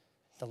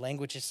 The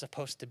language is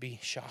supposed to be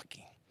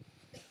shocking.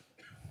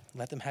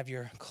 Let them have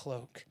your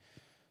cloak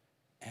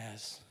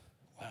as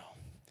well.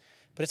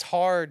 But it's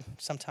hard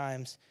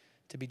sometimes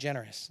to be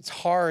generous. It's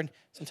hard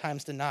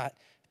sometimes to not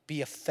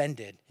be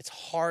offended. It's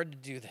hard to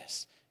do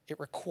this. It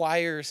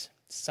requires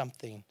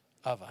something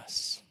of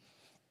us.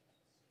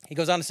 He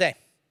goes on to say,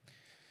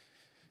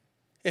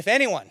 if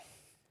anyone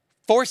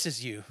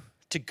forces you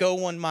to go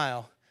 1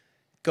 mile,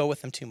 go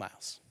with them 2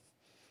 miles.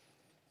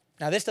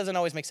 Now, this doesn't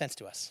always make sense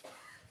to us.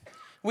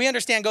 We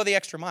understand go the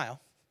extra mile.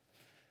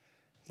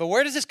 But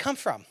where does this come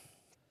from?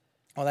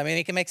 Well, I mean,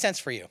 it can make sense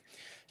for you.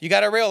 You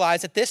got to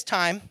realize at this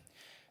time,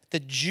 the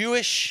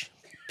Jewish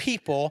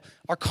people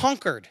are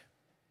conquered.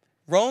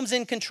 Rome's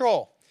in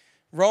control.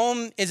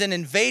 Rome is an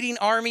invading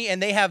army,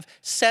 and they have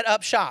set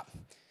up shop.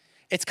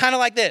 It's kind of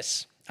like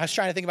this. I was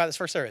trying to think about this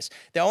first service.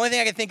 The only thing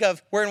I can think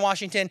of, we're in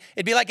Washington,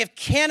 it'd be like if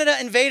Canada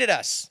invaded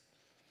us,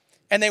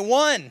 and they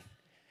won,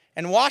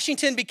 and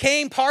Washington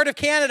became part of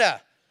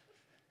Canada.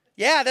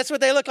 Yeah, that's what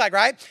they look like,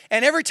 right?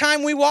 And every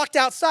time we walked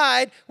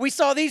outside, we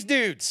saw these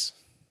dudes.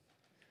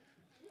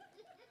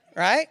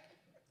 Right?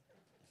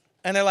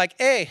 And they're like,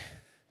 hey,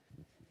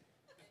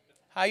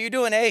 how you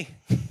doing, hey?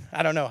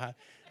 I don't know how.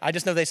 I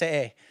just know they say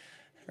hey,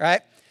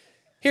 right?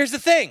 Here's the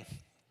thing.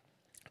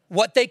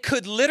 What they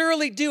could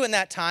literally do in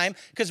that time,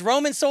 because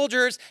Roman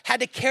soldiers had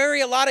to carry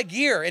a lot of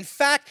gear. In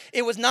fact,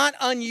 it was not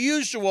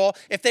unusual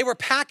if they were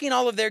packing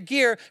all of their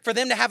gear for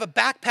them to have a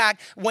backpack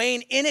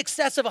weighing in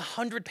excess of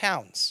 100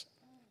 pounds.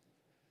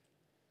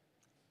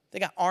 They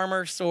got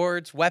armor,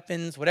 swords,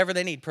 weapons, whatever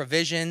they need,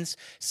 provisions.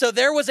 So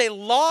there was a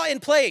law in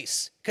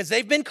place, because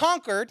they've been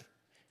conquered.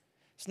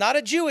 It's not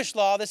a Jewish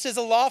law. This is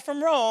a law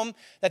from Rome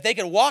that they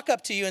could walk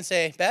up to you and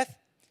say, Beth,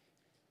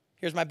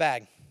 here's my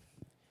bag.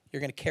 You're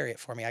going to carry it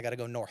for me. I got to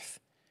go north.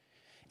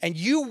 And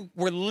you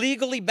were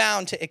legally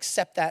bound to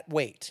accept that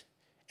weight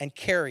and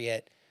carry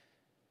it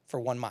for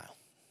 1 mile.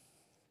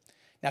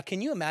 Now,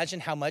 can you imagine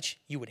how much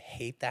you would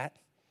hate that?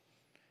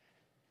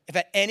 If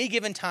at any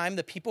given time,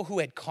 the people who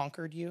had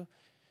conquered you,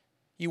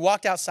 you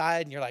walked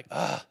outside and you're like,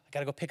 I got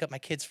to go pick up my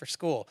kids for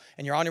school.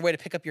 And you're on your way to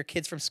pick up your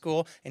kids from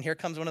school, and here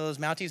comes one of those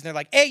Mounties, and they're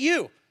like, hey,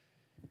 you,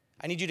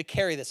 I need you to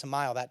carry this a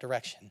mile that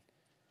direction.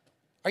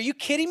 Are you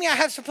kidding me? I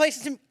have some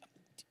places in...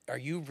 Are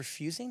you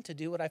refusing to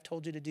do what I've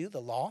told you to do,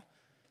 the law?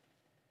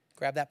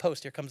 Grab that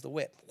post. Here comes the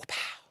whip. Pow.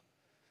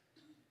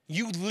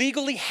 You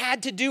legally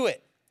had to do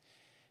it.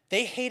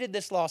 They hated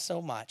this law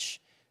so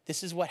much.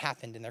 This is what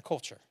happened in their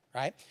culture,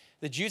 right?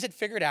 The Jews had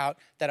figured out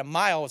that a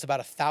mile was about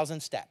 1,000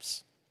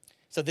 steps.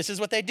 So this is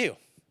what they do.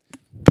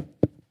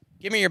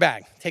 Give me your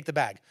bag. Take the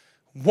bag.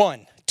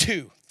 1,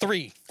 2,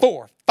 3,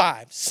 4,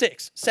 5,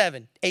 6,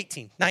 7,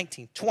 18,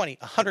 19, 20,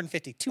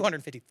 150,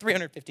 250,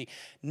 350,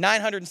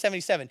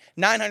 977,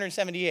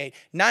 978,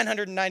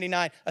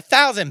 999,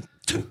 1,000.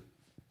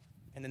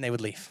 And then they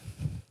would leave.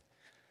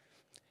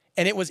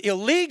 And it was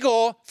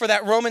illegal for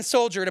that Roman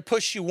soldier to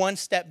push you one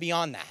step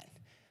beyond that,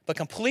 but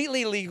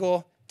completely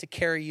legal to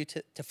carry you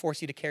to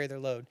force you to carry their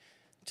load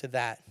to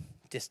that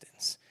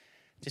distance.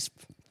 Just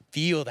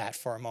feel that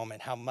for a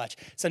moment, how much.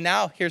 So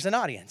now here's an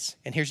audience,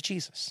 and here's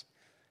Jesus.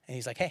 And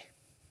he's like, hey,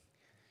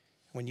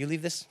 when you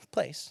leave this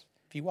place,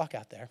 if you walk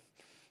out there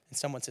and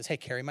someone says, hey,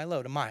 carry my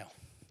load a mile,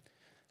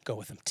 go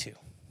with them 2.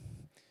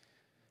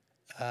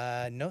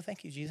 No,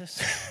 thank you,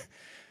 Jesus.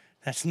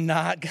 That's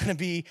not going to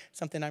be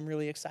something I'm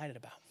really excited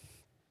about.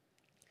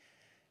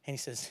 And he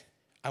says,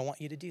 I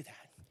want you to do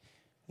that.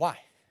 Why?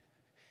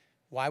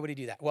 Why would he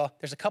do that? Well,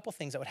 there's a couple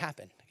things that would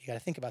happen. You got to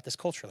think about this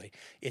culturally.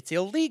 It's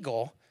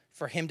illegal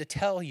for him to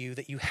tell you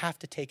that you have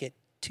to take it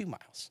 2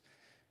 miles,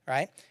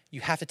 right?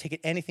 You have to take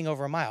it anything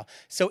over a mile.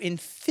 So in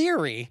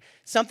theory,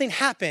 something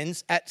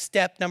happens at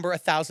step number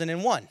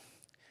 1,001.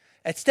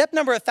 At step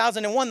number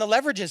 1,001, the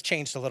leverage has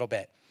changed a little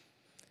bit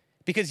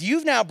because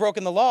you've now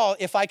broken the law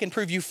if I can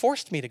prove you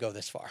forced me to go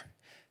this far.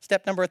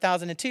 Step number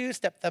 1,002,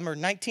 step number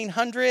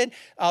 1,900,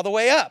 all the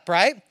way up,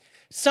 right?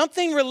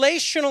 Something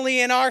relationally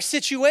in our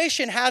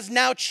situation has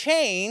now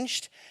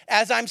changed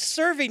as I'm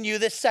serving you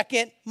this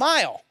second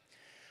mile.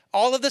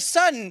 All of a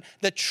sudden,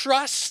 the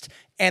trust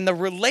and the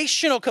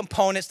relational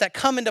components that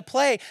come into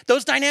play,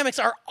 those dynamics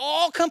are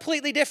all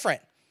completely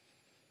different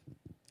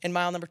in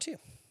mile number 2.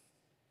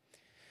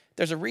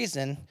 There's a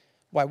reason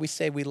why we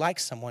say we like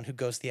someone who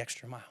goes the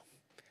extra mile.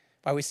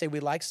 Why we say we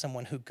like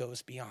someone who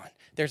goes beyond.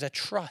 There's a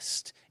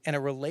trust and a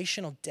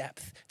relational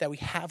depth that we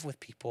have with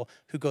people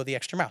who go the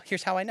extra mile.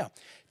 Here's how I know.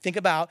 Think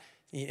about,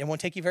 it won't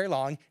take you very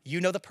long,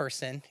 you know the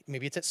person,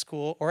 maybe it's at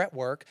school or at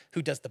work,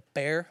 who does the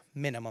bare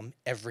minimum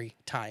every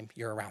time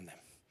you're around them.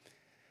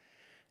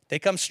 They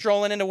come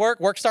strolling into work.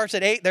 Work starts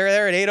at 8. They're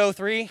there at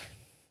 8:03.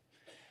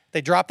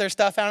 They drop their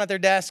stuff out at their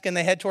desk and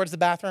they head towards the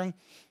bathroom.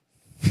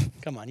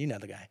 Come on, you know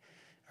the guy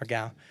or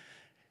gal.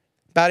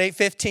 About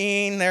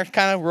 8:15, they're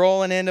kind of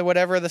rolling into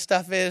whatever the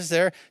stuff is.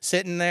 They're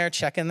sitting there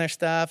checking their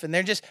stuff, and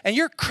and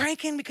you're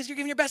cranking because you're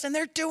giving your best, and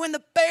they're doing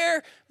the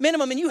bare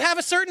minimum, and you have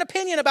a certain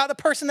opinion about the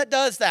person that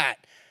does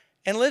that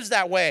and lives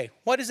that way.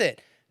 What is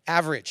it?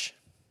 Average.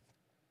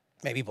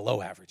 Maybe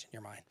below average in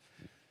your mind.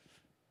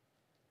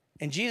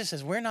 And Jesus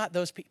says, we're not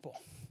those people.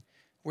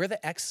 We're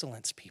the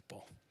excellence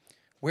people.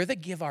 We're the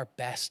give our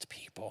best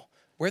people.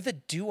 We're the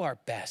do our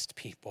best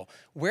people.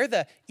 We're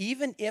the,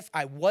 even if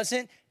I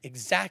wasn't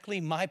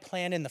exactly my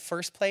plan in the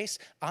first place,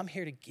 I'm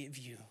here to give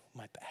you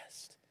my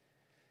best.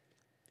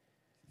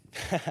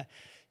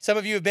 Some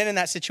of you have been in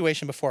that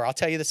situation before. I'll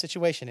tell you the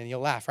situation and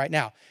you'll laugh right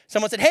now.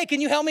 Someone said, hey, can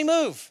you help me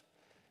move?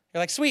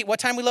 You're like, sweet, what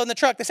time we load in the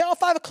truck? They say,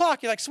 5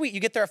 o'clock. You're like, sweet, you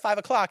get there at 5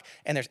 o'clock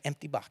and there's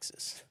empty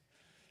boxes.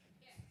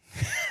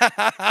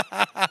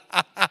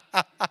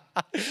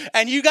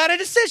 And you got a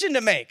decision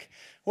to make.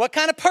 What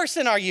kind of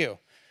person are you?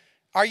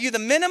 Are you the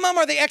minimum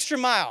or the extra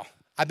mile?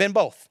 I've been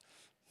both.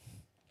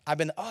 I've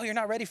been, you're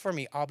not ready for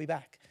me. I'll be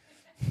back.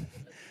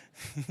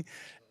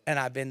 And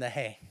I've been the,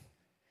 hey,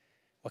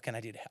 what can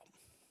I do to help?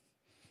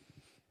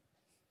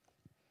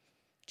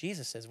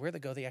 Jesus says we're the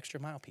go the extra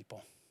mile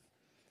people.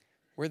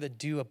 We're the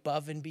do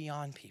above and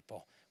beyond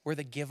people. We're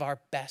the give our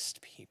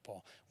best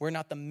people. We're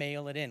not the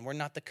mail it in. We're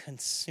not the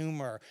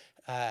consumer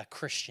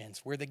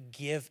Christians. We're the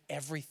give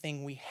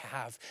everything we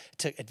have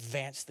to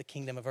advance the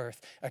kingdom of earth,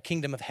 a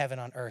kingdom of heaven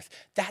on earth.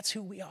 That's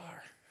who we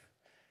are.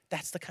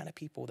 That's the kind of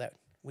people that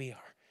we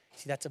are.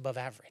 See, that's above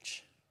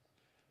average.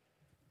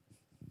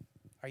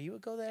 Are you a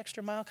go the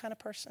extra mile kind of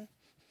person?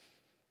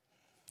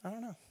 I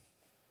don't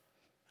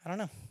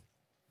know.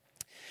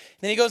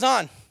 Then he goes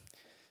on.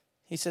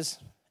 He says,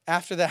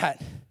 after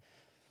that,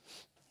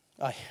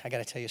 I got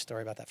to tell you a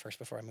story about that first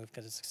before I move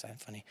because it's exciting,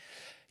 funny.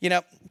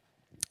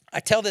 I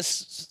tell this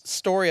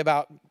story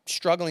about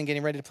struggling,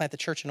 getting ready to plant the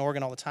church in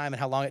Oregon all the time and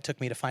how long it took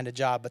me to find a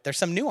job. But there's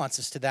some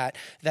nuances to that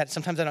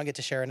sometimes I don't get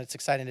to share, and it's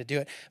exciting to do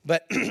it.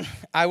 But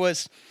I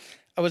was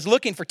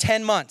looking for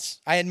 10 months.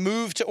 I had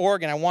moved to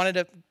Oregon. I wanted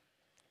to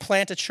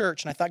plant a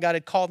church, and I thought God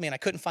had called me, and I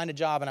couldn't find a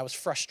job, and I was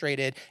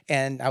frustrated,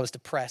 and I was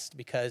depressed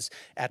because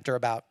after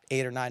about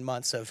 8 or 9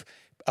 months of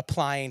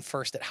applying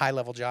first at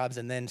high-level jobs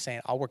and then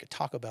saying, I'll work at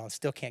Taco Bell and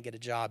still can't get a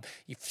job,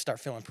 you start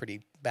feeling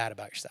pretty bad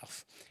about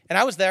yourself. And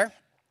I was there.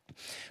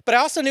 But I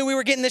also knew we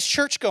were getting this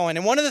church going.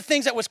 And one of the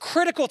things that was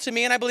critical to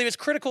me, and I believe is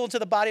critical to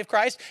the body of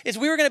Christ, is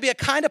we were going to be a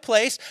kind of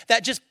place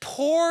that just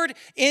poured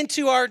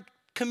into our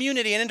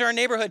community and into our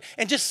neighborhood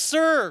and just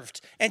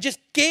served and just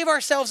gave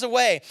ourselves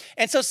away.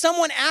 And so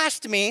someone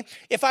asked me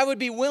if I would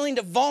be willing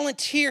to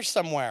volunteer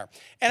somewhere.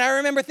 And I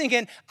remember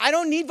thinking, I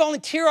don't need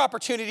volunteer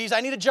opportunities,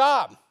 I need a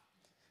job.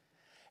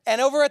 And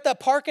over at the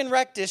Park and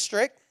Rec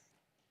District,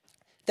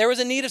 there was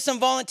a need of some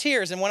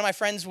volunteers, and one of my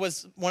friends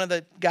was one of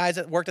the guys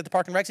that worked at the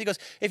Park and Rec. He goes,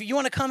 if you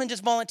want to come and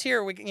just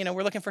volunteer,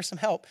 we're looking for some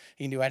help.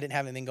 He knew I didn't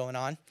have anything going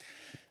on.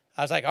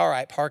 I was like, all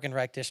right, Park and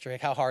Rec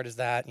District, how hard is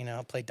that?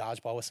 Play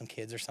dodgeball with some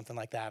kids or something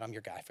like that. I'm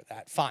your guy for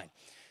that. Fine.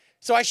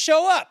 So I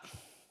show up.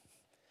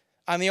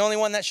 I'm the only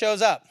one that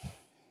shows up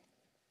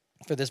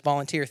for this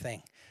volunteer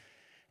thing.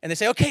 And they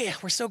say, okay,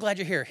 we're so glad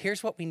you're here.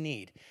 Here's what we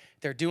need.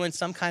 They're doing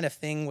some kind of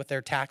thing with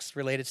their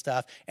tax-related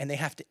stuff, and they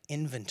have to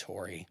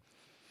inventory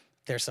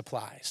their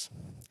supplies.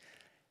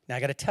 Now, I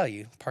got to tell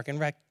you, Park and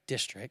Rec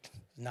District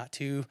is not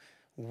too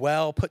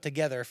well put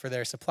together for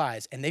their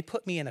supplies. And they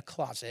put me in a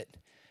closet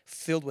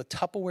filled with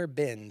Tupperware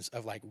bins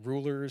of like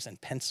rulers and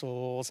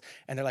pencils.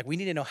 And they're like, we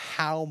need to know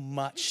how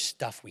much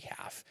stuff we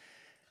have.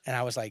 And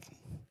I was like,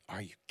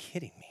 are you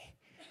kidding me?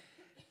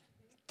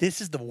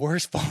 This is the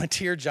worst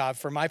volunteer job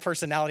for my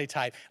personality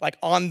type, like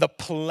on the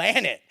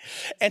planet.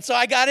 And so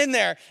I got in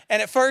there.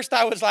 And at first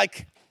I was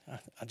like,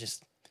 I'll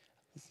just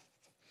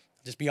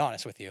be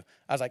honest with you.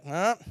 I was like,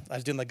 I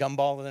was doing the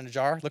gumball in a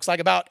jar. Looks like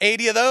about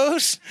 80 of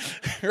those,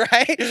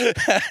 right?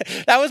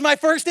 That was my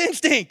first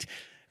instinct,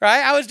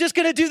 right? I was just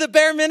going to do the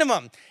bare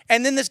minimum.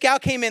 And then this gal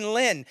came in,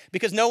 Lynn,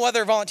 because no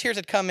other volunteers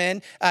had come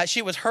in.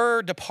 She was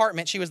her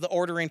department. She was the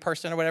ordering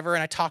person or whatever.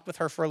 And I talked with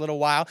her for a little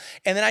while.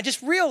 And then I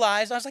just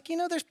realized, I was like,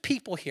 there's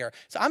people here.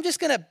 So I'm just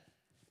going to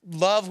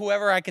love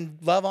whoever I can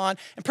love on.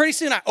 And pretty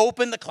soon I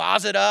opened the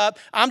closet up.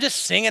 I'm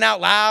just singing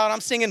out loud.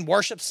 I'm singing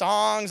worship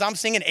songs. I'm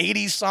singing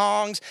 80s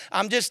songs.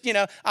 I'm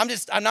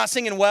not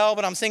singing well,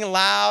 but I'm singing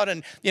loud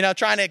and,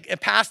 trying to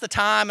pass the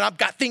time. And I've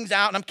got things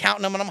out and I'm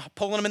counting them and I'm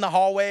pulling them in the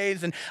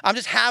hallways. And I'm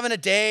just having a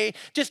day,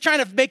 just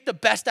trying to make the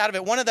best out of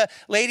it. One of the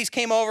ladies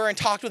came over and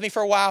talked with me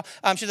for a while.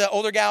 She's an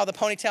older gal with a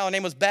ponytail. Her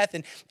name was Beth.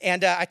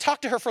 And I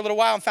talked to her for a little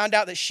while and found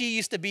out that she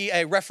used to be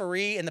a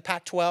referee in the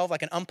Pac-12,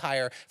 like an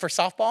umpire for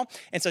softball.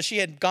 And so she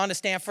had gone to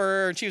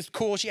Stanford, and she was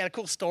cool. She had a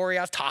cool story.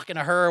 I was talking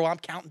to her while I'm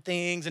counting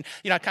things, and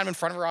kind of in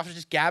front of her office,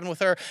 just gabbing with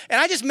her. And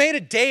I just made a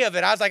day of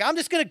it. I was like, I'm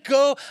just gonna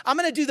go. I'm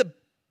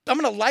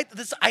gonna light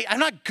this. I'm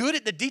not good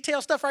at the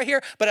detail stuff right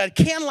here, but I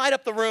can light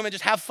up the room and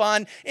just have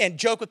fun and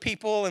joke with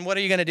people. And what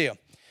are you gonna do?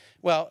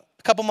 Well,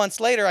 a couple months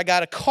later, I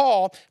got a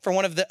call for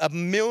one of the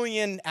 1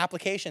 million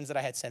applications that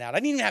I had sent out. I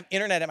didn't even have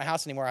internet at my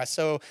house anymore. I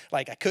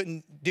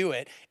couldn't do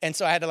it. And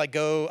so I had to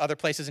go other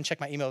places and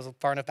check my emails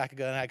far enough back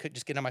ago, and I couldn't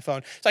just get on my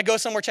phone. So I go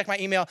somewhere, check my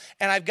email,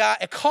 and I've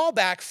got a call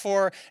back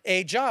for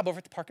a job over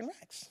at the Park and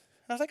Recs.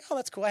 And I was like, oh,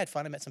 that's cool. I had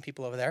fun. I met some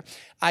people over there.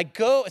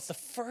 It's the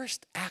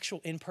first actual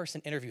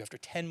in-person interview after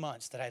 10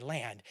 months that I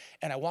land.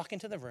 And I walk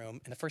into the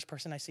room, and the first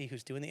person I see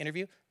who's doing the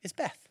interview is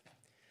Beth,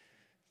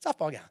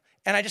 softball gal.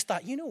 And I just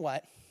thought, you know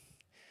what?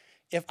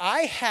 If I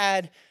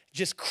had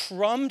just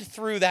crumbed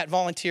through that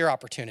volunteer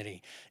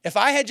opportunity, if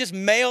I had just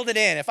mailed it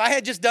in, if I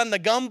had just done the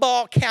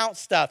gumball count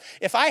stuff,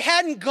 if I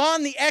hadn't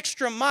gone the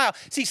extra mile.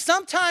 See,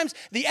 sometimes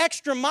the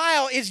extra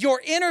mile is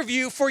your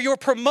interview for your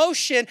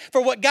promotion,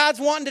 for what God's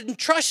wanting to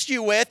entrust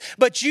you with,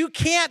 but you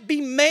can't be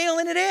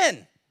mailing it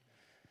in.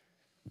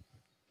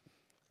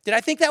 Did I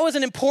think that was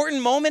an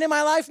important moment in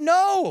my life?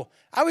 No.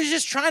 I was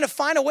just trying to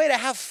find a way to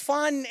have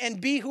fun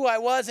and be who I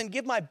was and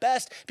give my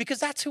best because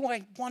that's who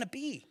I want to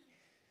be.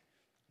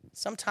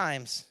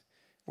 Sometimes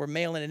we're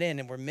mailing it in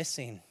and we're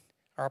missing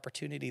our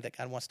opportunity that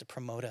God wants to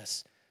promote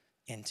us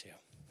into.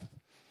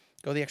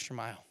 Go the extra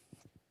mile.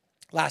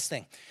 Last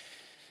thing.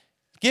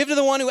 Give to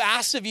the one who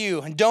asks of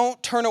you, and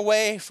don't turn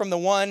away from the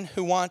one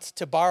who wants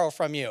to borrow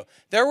from you.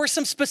 There were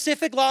some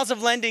specific laws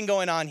of lending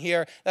going on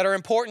here that are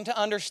important to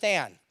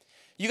understand.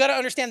 You got to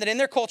understand that in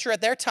their culture,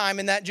 at their time,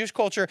 in that Jewish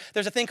culture,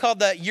 there's a thing called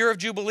the Year of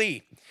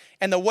Jubilee.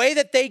 And the way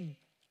that they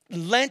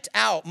lent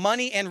out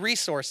money and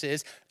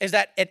resources is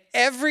that at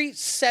every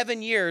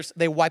 7 years,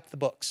 they wipe the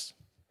books,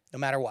 no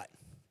matter what.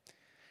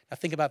 Now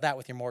think about that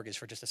with your mortgage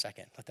for just a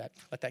second.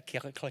 Let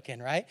that click in,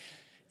 right?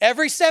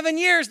 Every 7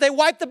 years, they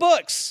wipe the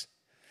books.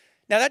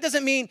 Now that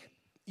doesn't mean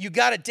you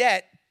got a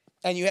debt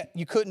and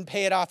you couldn't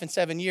pay it off in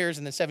 7 years,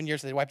 and then 7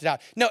 years they wiped it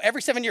out. No,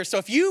 every 7 years. So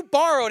if you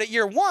borrowed at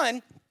year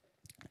 1,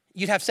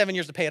 you'd have 7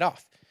 years to pay it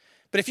off.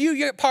 But if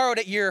you borrowed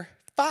at year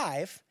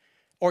 5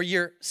 or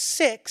year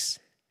 6,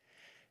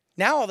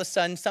 now all of a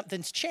sudden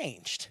something's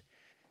changed.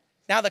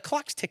 Now the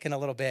clock's ticking a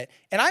little bit.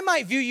 And I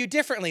might view you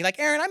differently. Like,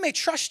 Aaron, I may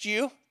trust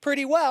you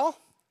pretty well.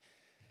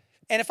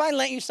 And if I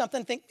lent you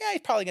something, think, yeah,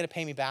 he's probably going to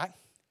pay me back.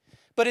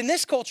 But in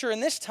this culture, in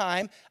this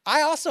time,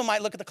 I also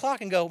might look at the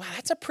clock and go, wow,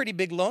 that's a pretty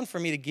big loan for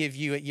me to give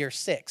you at year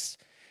 6.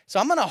 So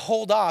I'm going to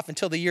hold off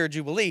until the year of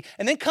Jubilee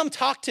and then come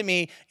talk to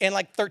me in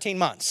 13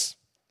 months.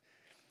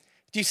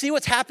 Do you see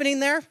what's happening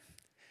there?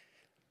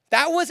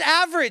 That was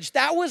average.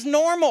 That was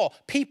normal.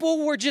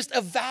 People were just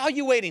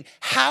evaluating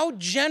how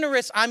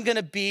generous I'm going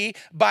to be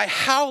by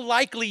how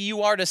likely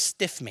you are to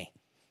stiff me.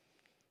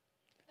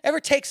 Ever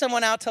take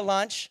someone out to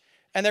lunch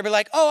and they'll be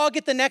like, oh, I'll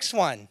get the next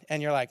one.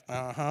 And you're like,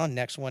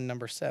 next one,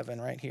 number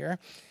 7 right here.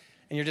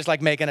 And you're just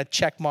like making a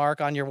check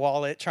mark on your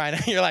wallet,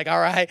 you're like, all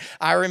right,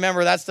 I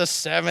remember that's the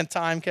 7th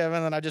time,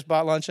 Kevin, that I just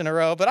bought lunch in a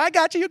row, but I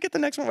got you, you'll get the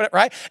next one,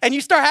 right? And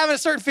you start having a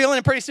certain feeling,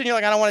 and pretty soon you're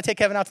like, I don't want to take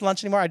Kevin out to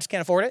lunch anymore, I just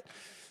can't afford it.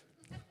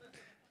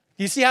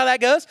 You see how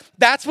that goes?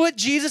 That's what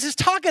Jesus is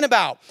talking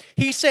about.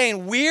 He's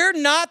saying we're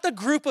not the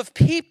group of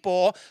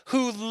people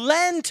who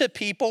lend to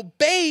people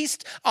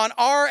based on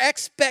our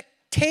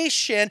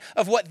expectation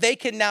of what they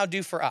can now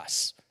do for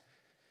us.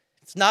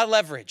 It's not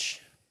leverage.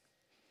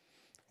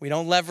 We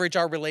don't leverage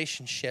our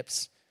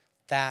relationships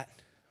that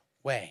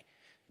way.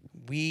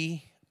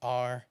 We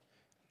are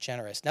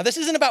generous. Now, this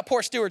isn't about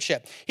poor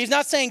stewardship. He's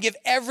not saying give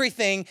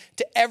everything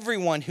to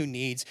everyone who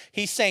needs.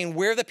 He's saying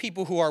we're the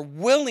people who are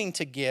willing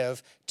to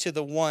give to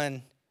the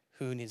one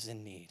who is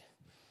in need.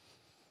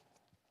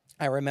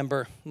 I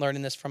remember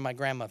learning this from my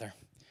grandmother.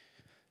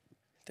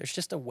 There's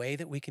just a way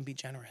that we can be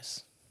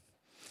generous.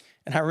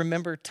 And I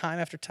remember time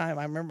after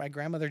time, my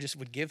grandmother just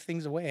would give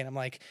things away. And I'm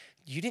like,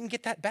 you didn't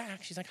get that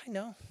back. She's like, I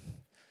know.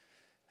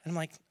 And I'm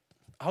like,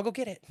 I'll go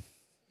get it.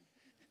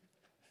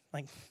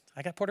 Like,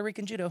 I got Puerto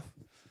Rican judo.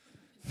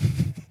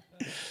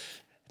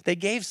 They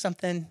gave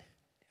something,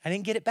 I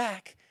didn't get it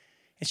back.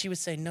 And she would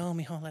say, no,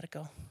 mijo, let it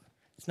go.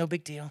 It's no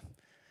big deal.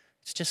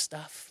 It's just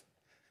stuff.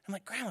 I'm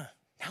like, Grandma,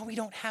 now we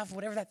don't have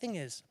whatever that thing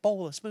is.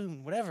 Bowl, a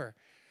spoon, whatever.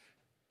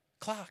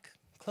 Clock,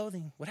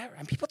 clothing, whatever.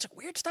 And people took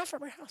weird stuff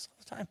from our house all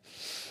the time.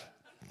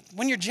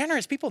 When you're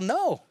generous, people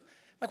know.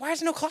 Like, why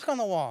is there no clock on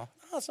the wall?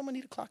 Oh, someone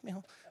need a clock, mijo.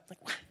 I'm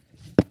like, what?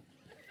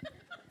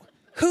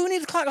 Who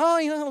needs a clock?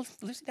 Oh,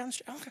 Lucy down the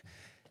street. Okay.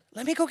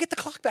 Let me go get the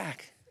clock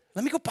back.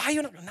 Let me go buy you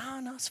another.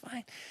 No, it's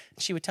fine. And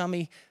she would tell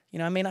me,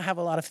 I may not have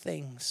a lot of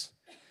things.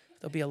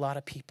 There'll be a lot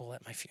of people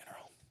at my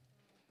funeral.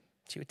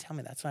 She would tell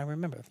me that. So I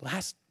remember the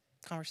last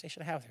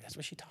conversation I had with her, that's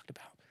what she talked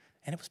about.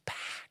 And it was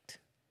packed.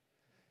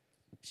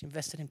 She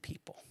invested in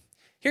people.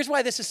 Here's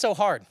why this is so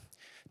hard.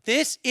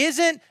 This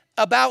isn't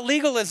about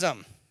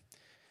legalism.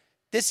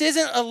 This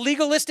isn't a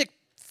legalistic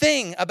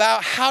thing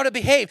about how to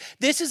behave.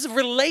 This is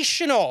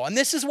relational, and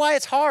this is why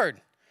it's hard.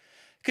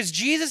 Because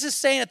Jesus is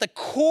saying at the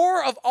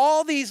core of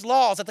all these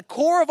laws, at the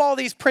core of all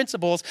these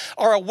principles,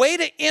 are a way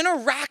to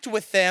interact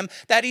with them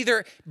that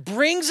either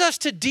brings us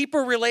to deeper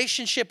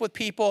relationship with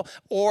people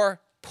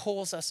or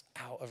pulls us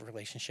out of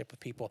relationship with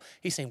people.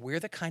 He's saying we're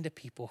the kind of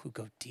people who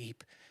go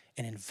deep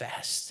and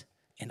invest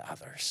in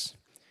others.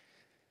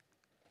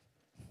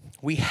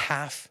 We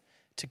have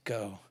to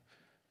go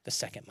the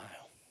second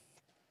mile.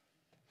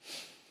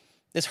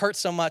 This hurts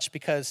so much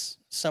because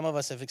some of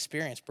us have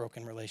experienced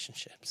broken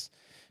relationships.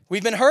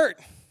 We've been hurt.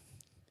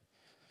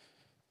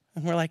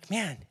 And we're like,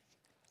 man,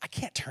 I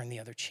can't turn the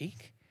other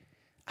cheek.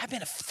 I've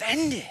been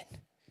offended.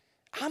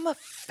 I'm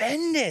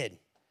offended.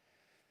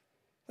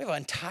 We have an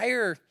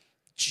entire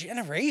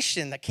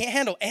generation that can't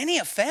handle any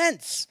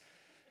offense.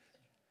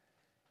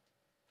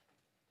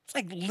 It's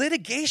like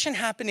litigation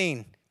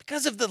happening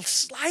because of the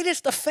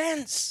slightest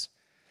offense.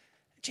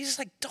 Jesus is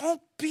like,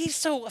 don't be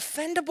so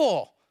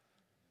offendable.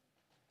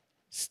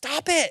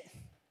 Stop it.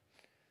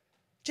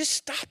 Just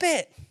stop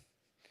it.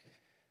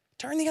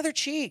 Turn the other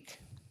cheek.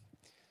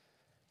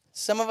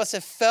 Some of us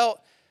have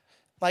felt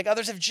like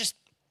others have just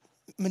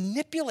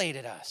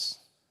manipulated us.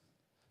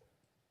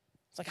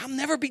 It's like, I'll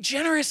never be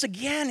generous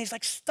again. He's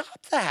like,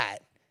 stop that.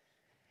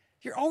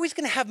 You're always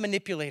going to have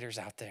manipulators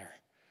out there.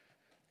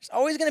 There's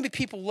always going to be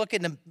people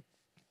looking to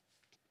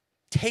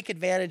take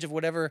advantage of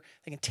whatever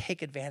they can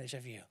take advantage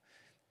of you.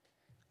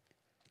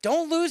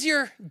 Don't lose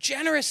your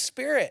generous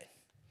spirit.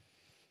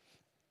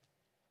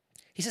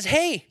 He says,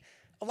 hey,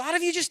 a lot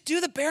of you just do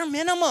the bare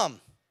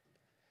minimum.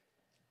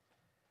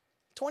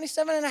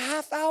 27 and a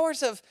half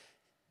hours of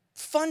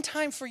fun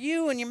time for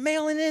you, and you're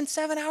mailing in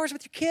 7 hours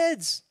with your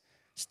kids.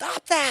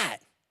 Stop that.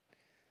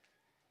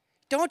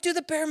 Don't do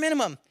the bare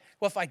minimum.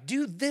 Well, if I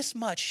do this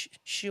much,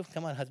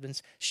 come on,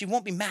 husbands, she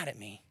won't be mad at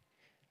me.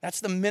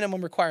 That's the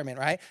minimum requirement,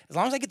 right? As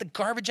long as I get the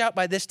garbage out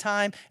by this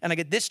time, and I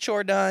get this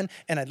chore done,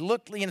 and I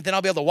look, then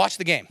I'll be able to watch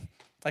the game.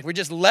 Like we're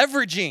just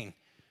leveraging.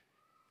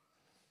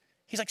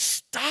 He's like,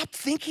 stop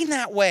thinking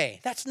that way.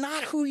 That's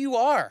not who you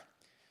are.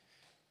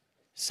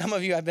 Some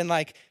of you have been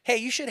like, hey,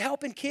 you should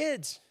help in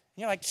kids.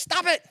 And you're like,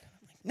 stop it.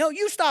 No,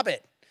 you stop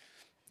it.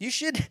 You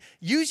should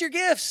use your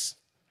gifts.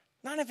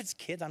 Not if it's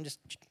kids, I'm just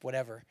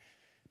whatever.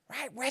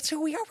 Right? That's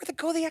who we are. We're the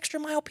go the extra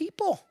mile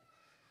people.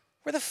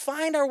 We're the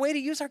find our way to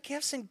use our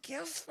gifts and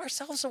give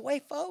ourselves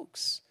away,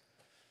 folks.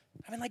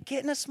 I've been like,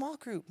 get in a small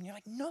group. And you're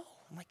like, no.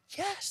 I'm like,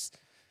 yes.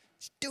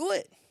 Just do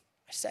it.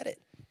 I said it.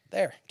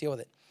 There, deal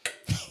with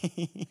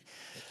it.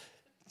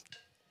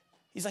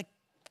 He's like,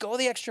 go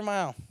the extra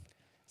mile.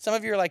 Some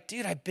of you are like,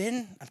 dude, I'm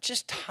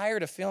just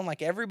tired of feeling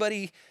like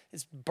everybody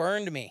has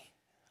burned me.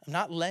 I'm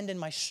not lending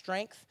my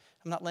strength.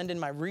 I'm not lending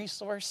my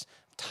resource.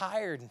 I'm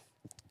tired,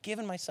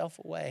 giving myself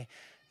away.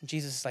 And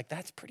Jesus is like,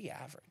 that's pretty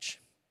average.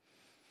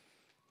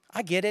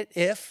 I get it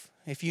if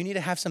you need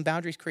to have some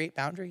boundaries, create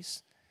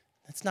boundaries.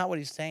 That's not what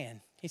he's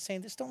saying. He's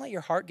saying just don't let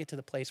your heart get to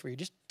the place where you're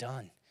just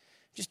done.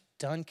 Just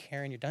done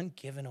caring. You're done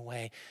giving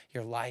away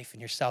your life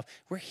and yourself.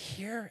 We're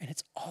here and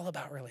it's all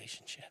about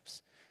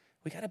relationships.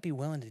 We got to be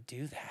willing to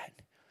do that.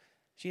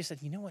 Jesus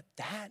said, you know what?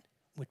 That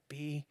would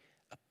be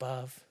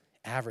above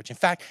average. In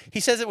fact, he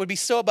says it would be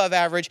so above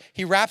average,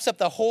 he wraps up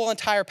the whole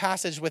entire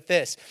passage with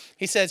this.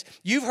 He says,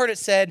 you've heard it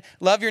said,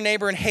 love your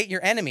neighbor and hate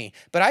your enemy.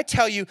 But I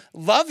tell you,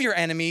 love your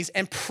enemies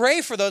and pray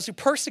for those who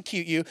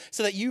persecute you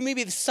so that you may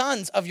be the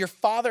sons of your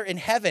Father in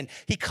heaven.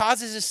 He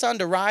causes his sun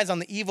to rise on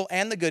the evil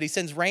and the good. He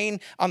sends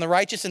rain on the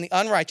righteous and the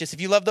unrighteous.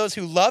 If you love those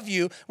who love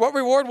you, what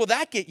reward will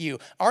that get you?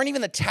 Aren't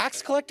even the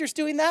tax collectors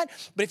doing that?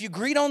 But if you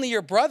greet only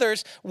your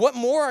brothers, what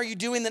more are you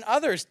doing than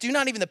others? Do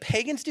not even the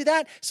pagans do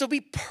that? So be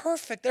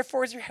perfect,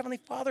 therefore, as your heavenly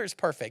Father is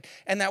perfect.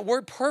 And that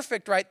word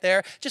perfect right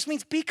there just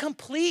means be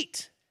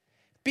complete,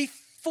 be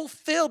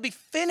fulfilled, be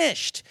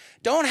finished.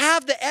 Don't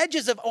have the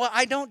edges of, oh,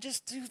 I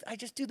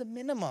just do the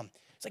minimum.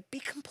 It's like,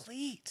 be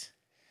complete.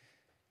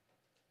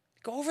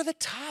 Go over the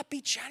top,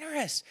 be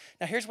generous.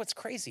 Now here's what's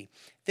crazy.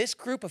 This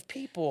group of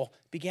people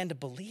began to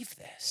believe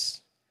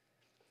this.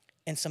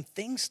 And some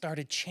things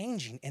started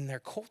changing in their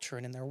culture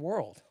and in their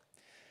world.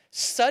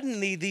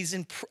 Suddenly, these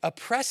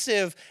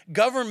oppressive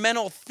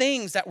governmental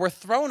things that were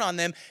thrown on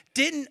them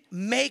didn't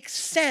make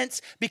sense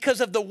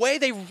because of the way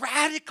they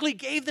radically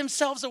gave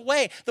themselves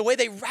away, the way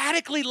they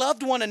radically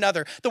loved one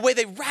another, the way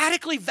they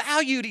radically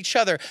valued each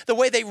other, the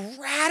way they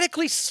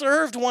radically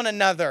served one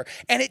another.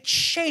 And it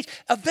changed.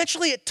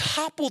 Eventually, it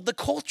toppled the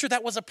culture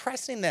that was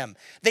oppressing them.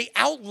 They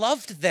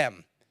outloved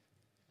them.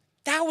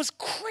 That was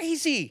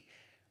crazy.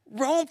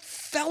 Rome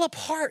fell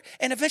apart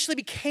and eventually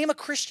became a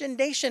Christian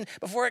nation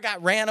before it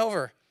got ran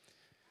over.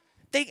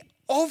 They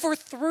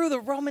overthrew the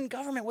Roman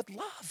government with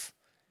love.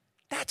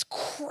 That's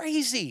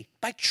crazy.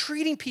 By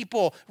treating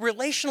people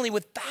relationally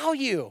with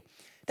value.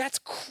 That's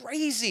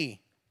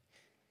crazy.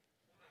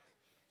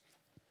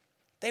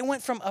 They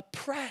went from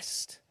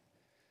oppressed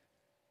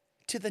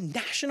to the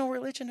national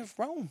religion of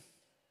Rome.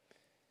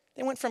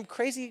 They went from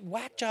crazy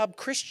whack job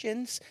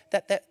Christians,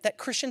 that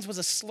Christians was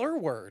a slur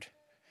word.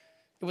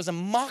 It was a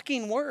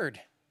mocking word.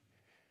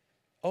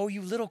 Oh,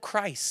 you little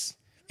Christ.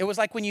 It was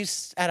like when you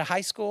at a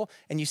high school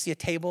and you see a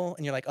table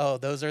and you're like, oh,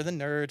 those are the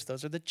nerds,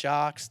 those are the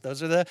jocks,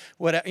 those are the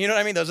whatever, you know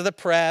what I mean? Those are the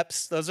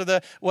preps, those are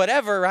the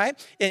whatever, right?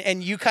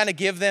 And you kind of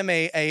give them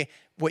a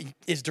what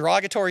is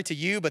derogatory to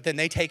you, but then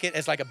they take it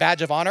as like a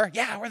badge of honor.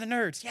 Yeah, we're the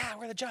nerds. Yeah,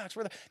 we're the jocks.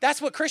 That's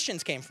what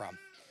Christians came from,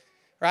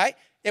 right?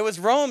 It was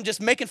Rome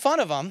just making fun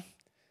of them,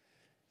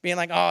 being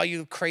like, oh,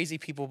 you crazy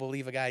people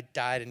believe a guy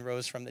died and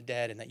rose from the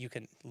dead and that you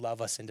can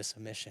love us into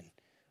submission. And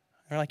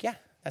they're like, yeah,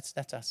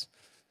 that's us.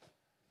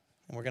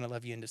 And we're going to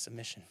love you into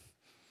submission.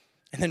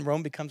 And then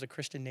Rome becomes a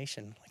Christian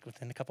nation like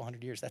within a couple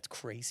hundred years. That's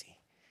crazy.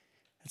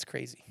 That's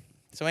crazy.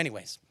 So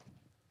anyways,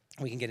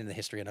 we can get into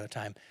history another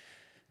time.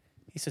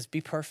 He says, be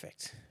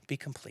perfect, be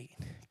complete,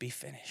 be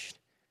finished,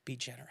 be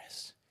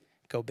generous,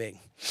 go big.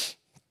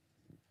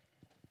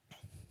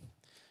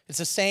 It's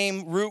the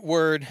same root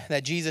word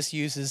that Jesus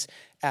uses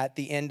at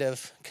the end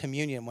of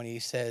communion when he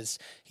says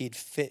he'd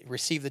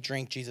receive the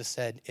drink. Jesus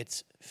said,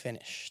 it's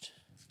finished.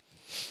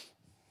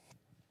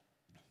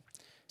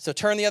 So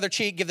turn the other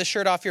cheek, give the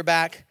shirt off your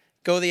back,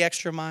 go the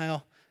extra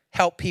mile,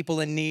 help people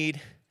in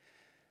need.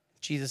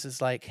 Jesus is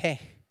like,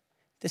 hey,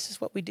 this is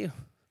what we do.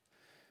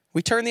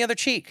 We turn the other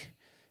cheek.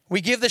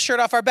 We give the shirt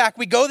off our back.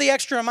 We go the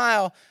extra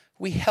mile.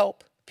 We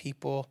help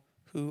people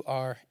who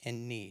are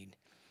in need.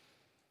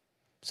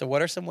 So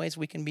what are some ways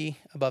we can be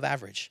above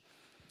average?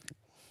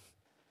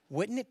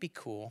 Wouldn't it be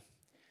cool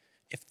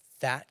if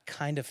that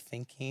kind of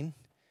thinking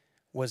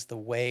was the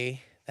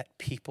way that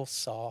people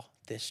saw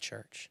this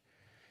church?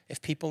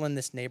 If people in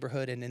this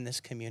neighborhood and in this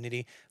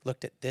community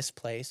looked at this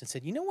place and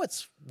said, you know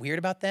what's weird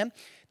about them?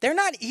 They're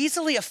not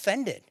easily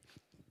offended.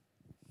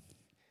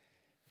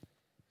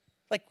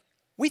 Like,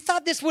 we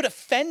thought this would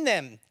offend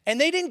them, and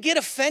they didn't get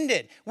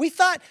offended. We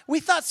thought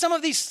some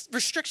of these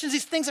restrictions,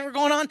 these things that were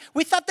going on,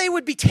 we thought they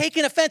would be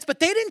taking offense, but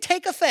they didn't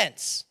take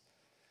offense.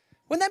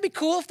 Wouldn't that be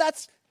cool if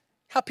that's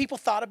how people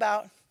thought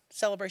about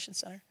Celebration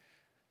Center?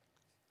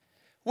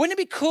 Wouldn't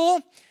it be cool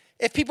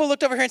if people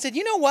looked over here and said,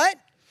 you know what?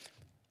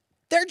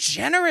 They're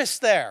generous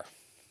there.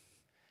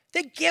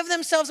 They give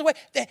themselves away.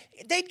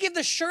 They'd give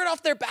the shirt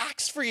off their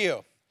backs for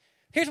you.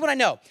 Here's what I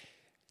know.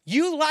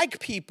 You like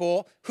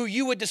people who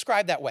you would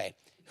describe that way.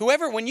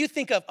 Whoever, when you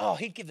think of, oh,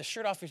 he'd give the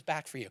shirt off his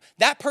back for you.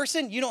 That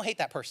person, you don't hate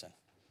that person,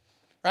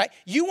 right?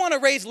 You want to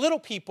raise little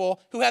people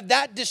who have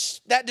that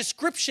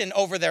description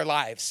over their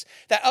lives.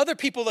 That other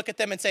people look at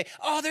them and say,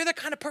 oh, they're the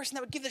kind of person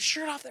that would give the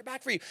shirt off their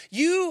back for you.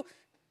 You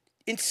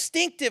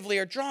instinctively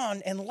are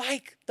drawn and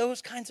like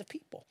those kinds of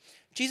people.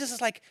 Jesus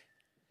is like,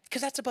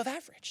 because that's above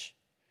average.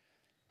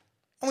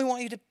 And we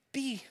want you to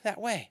be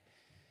that way.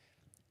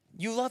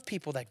 You love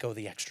people that go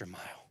the extra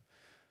mile.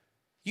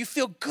 You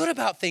feel good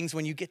about things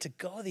when you get to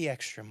go the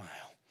extra mile.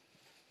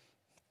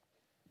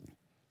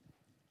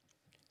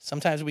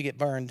 Sometimes we get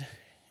burned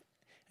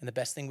And the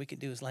best thing we can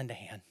do is lend a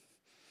hand.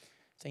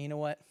 Say, you know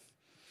what?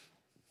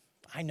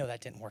 I know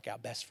that didn't work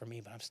out best for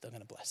me, but I'm still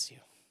going to bless you.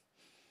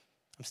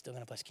 I'm still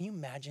going to bless. Can you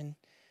imagine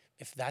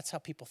if that's how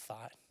people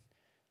thought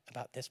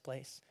about this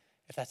place?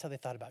 If that's how they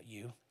thought about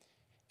you?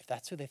 If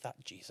that's who they thought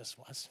Jesus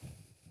was?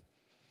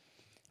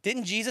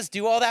 Didn't Jesus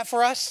do all that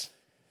for us?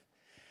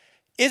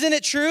 Isn't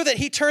it true that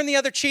he turned the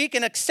other cheek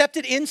and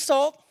accepted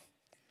insult?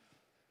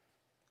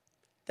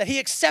 That he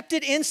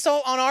accepted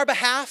insult on our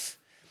behalf?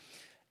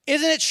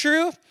 Isn't it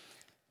true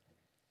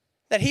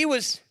that he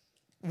was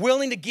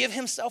willing to give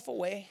himself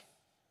away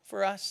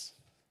for us?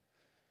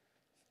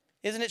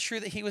 Isn't it true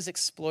that he was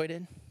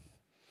exploited?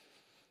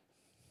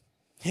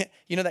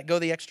 You know that go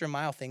the extra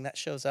mile thing that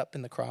shows up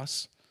in the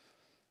cross?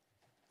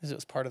 Because it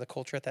was part of the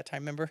culture at that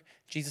time. Remember,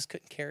 Jesus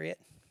couldn't carry it.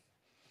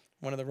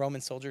 One of the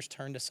Roman soldiers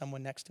turned to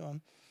someone next to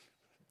him.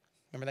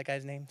 Remember that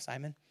guy's name,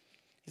 Simon?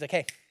 He's like,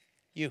 hey,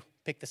 you,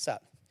 pick this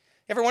up.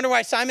 You ever wonder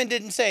why Simon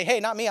didn't say, hey,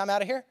 not me, I'm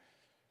out of here?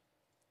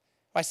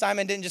 Why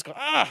Simon didn't just go,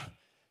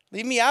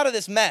 leave me out of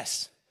this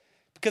mess.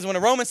 Because when a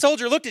Roman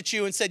soldier looked at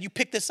you and said, you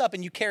pick this up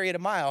and you carry it a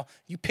mile,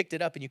 you picked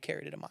it up and you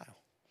carried it a mile.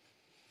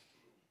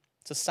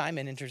 So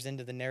Simon enters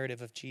into the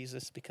narrative of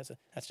Jesus because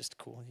that's just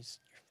cool. He's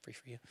free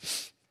for you.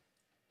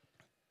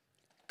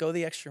 Go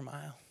the extra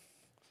mile.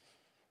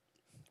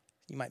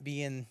 You might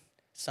be in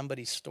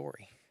somebody's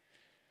story.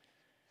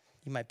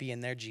 You might be in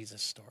their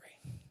Jesus story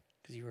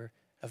because you were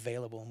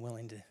available and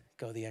willing to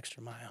go the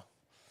extra mile.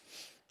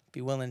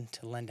 Be willing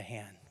to lend a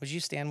hand. Would you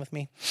stand with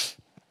me?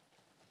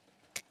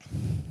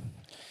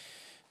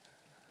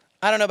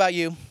 I don't know about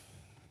you.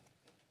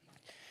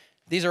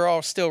 These are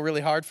all still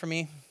really hard for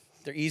me.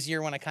 They're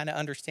easier when I kind of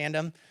understand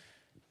them.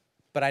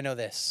 But I know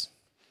this.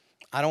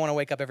 I don't want to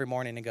wake up every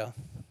morning and go,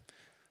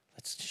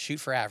 let's shoot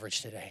for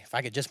average today. If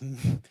I could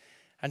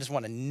I just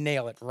want to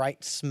nail it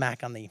right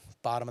smack on the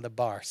bottom of the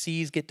bar.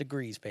 C's get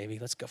degrees, baby.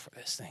 Let's go for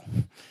this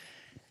thing.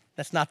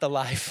 That's not the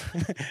life.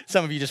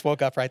 Some of you just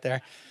woke up right there.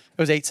 It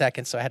was 8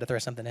 seconds, so I had to throw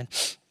something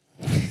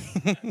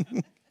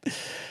in.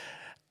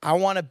 I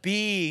want to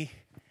be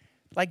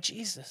like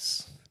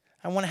Jesus.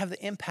 I want to have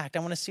the impact. I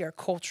want to see our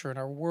culture and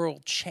our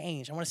world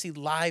change. I want to see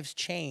lives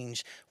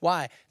change.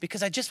 Why?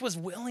 Because I just was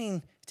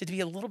willing to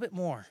be a little bit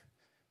more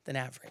than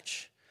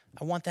average.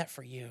 I want that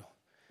for you.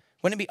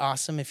 Wouldn't it be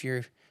awesome if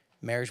your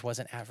marriage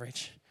wasn't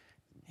average?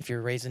 If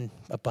you're raising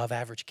above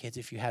average kids,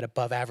 if you had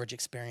above average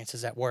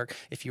experiences at work,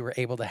 if you were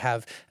able to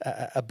have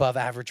above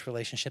average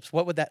relationships,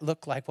 what would that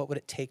look like? What would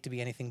it take to be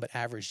anything but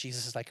average?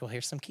 Jesus is like, well,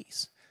 here's some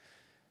keys.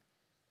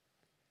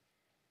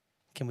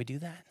 Can we do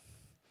that?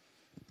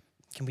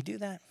 Can we do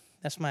that?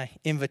 That's my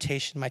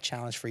invitation, my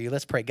challenge for you.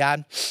 Let's pray.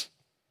 God,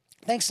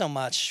 thanks so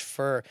much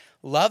for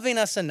loving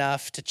us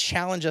enough to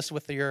challenge us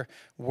with your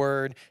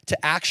word,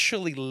 to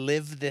actually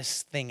live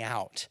this thing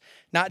out.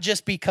 Not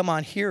just become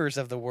on hearers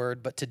of the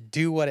word, but to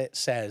do what it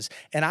says.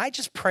 And I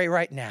just pray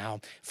right now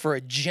for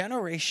a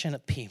generation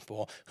of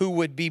people who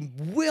would be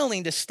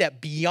willing to step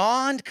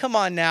beyond,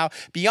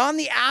 beyond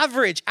the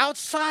average,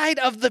 outside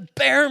of the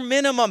bare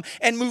minimum,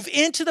 and move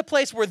into the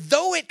place where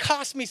though it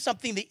costs me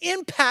something, the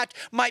impact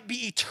might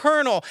be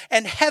eternal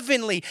and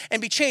heavenly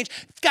and be changed.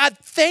 God,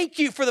 thank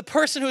you for the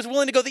person who is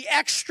willing to go the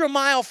extra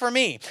mile for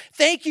me.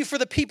 Thank you for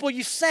the people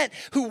you sent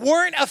who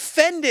weren't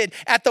offended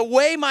at the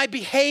way I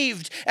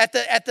behaved, at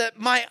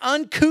my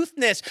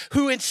uncouthness,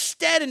 who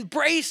instead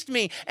embraced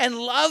me and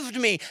loved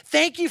me.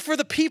 Thank you for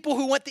the people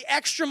who went the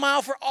extra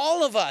mile for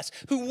all of us,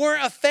 who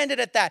weren't offended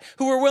at that,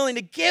 who were willing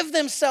to give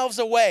themselves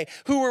away,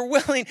 who were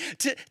willing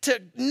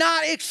to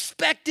not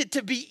expect it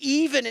to be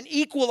even and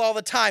equal all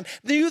the time,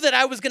 knew that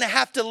I was going to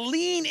have to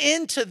lean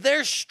into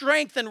their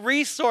strength and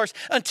resource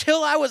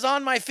until I was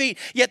on my feet.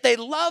 Yet they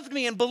loved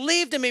me and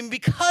believed in me. And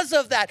because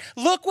of that,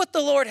 look what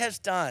the Lord has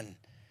done.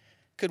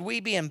 Could we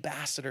be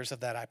ambassadors of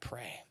that, I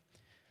pray?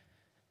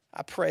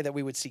 I pray that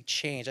we would see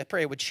change. I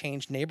pray it would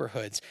change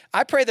neighborhoods.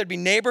 I pray there'd be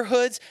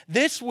neighborhoods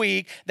this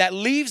week that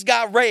leaves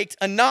got raked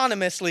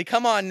anonymously,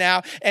 come on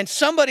now, and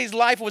somebody's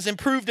life was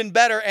improved and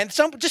better, and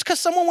just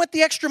because someone went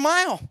the extra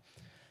mile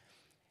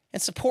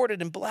and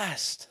supported and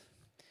blessed.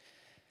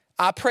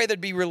 I pray there'd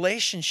be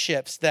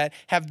relationships that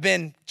have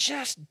been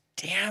just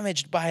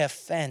damaged by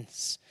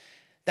offense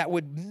that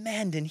would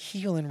mend and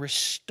heal and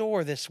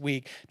restore this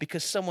week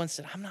because someone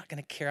said, I'm not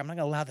going to care. I'm not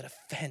going to allow that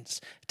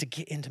offense to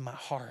get into my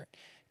heart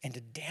and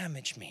to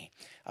damage me.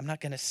 I'm not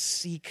going to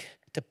seek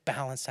to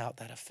balance out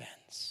that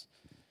offense.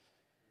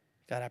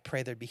 God, I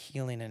pray there'd be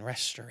healing and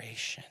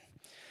restoration.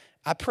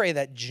 I pray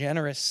that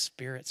generous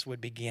spirits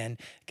would begin.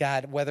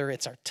 God, whether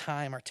it's our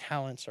time, our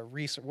talents, our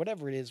resource,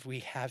 whatever it is we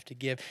have to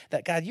give,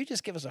 that God, you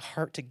just give us a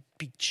heart to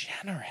be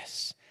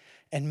generous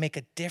and make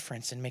a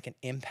difference and make an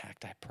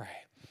impact, I pray.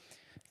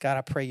 God,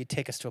 I pray you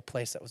take us to a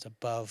place that was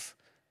above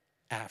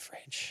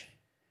average.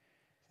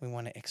 We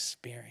want to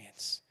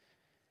experience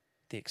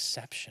the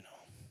exceptional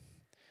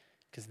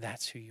because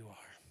that's who you are.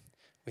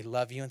 We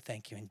love you and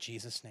thank you in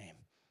Jesus' name.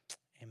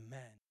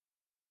 Amen.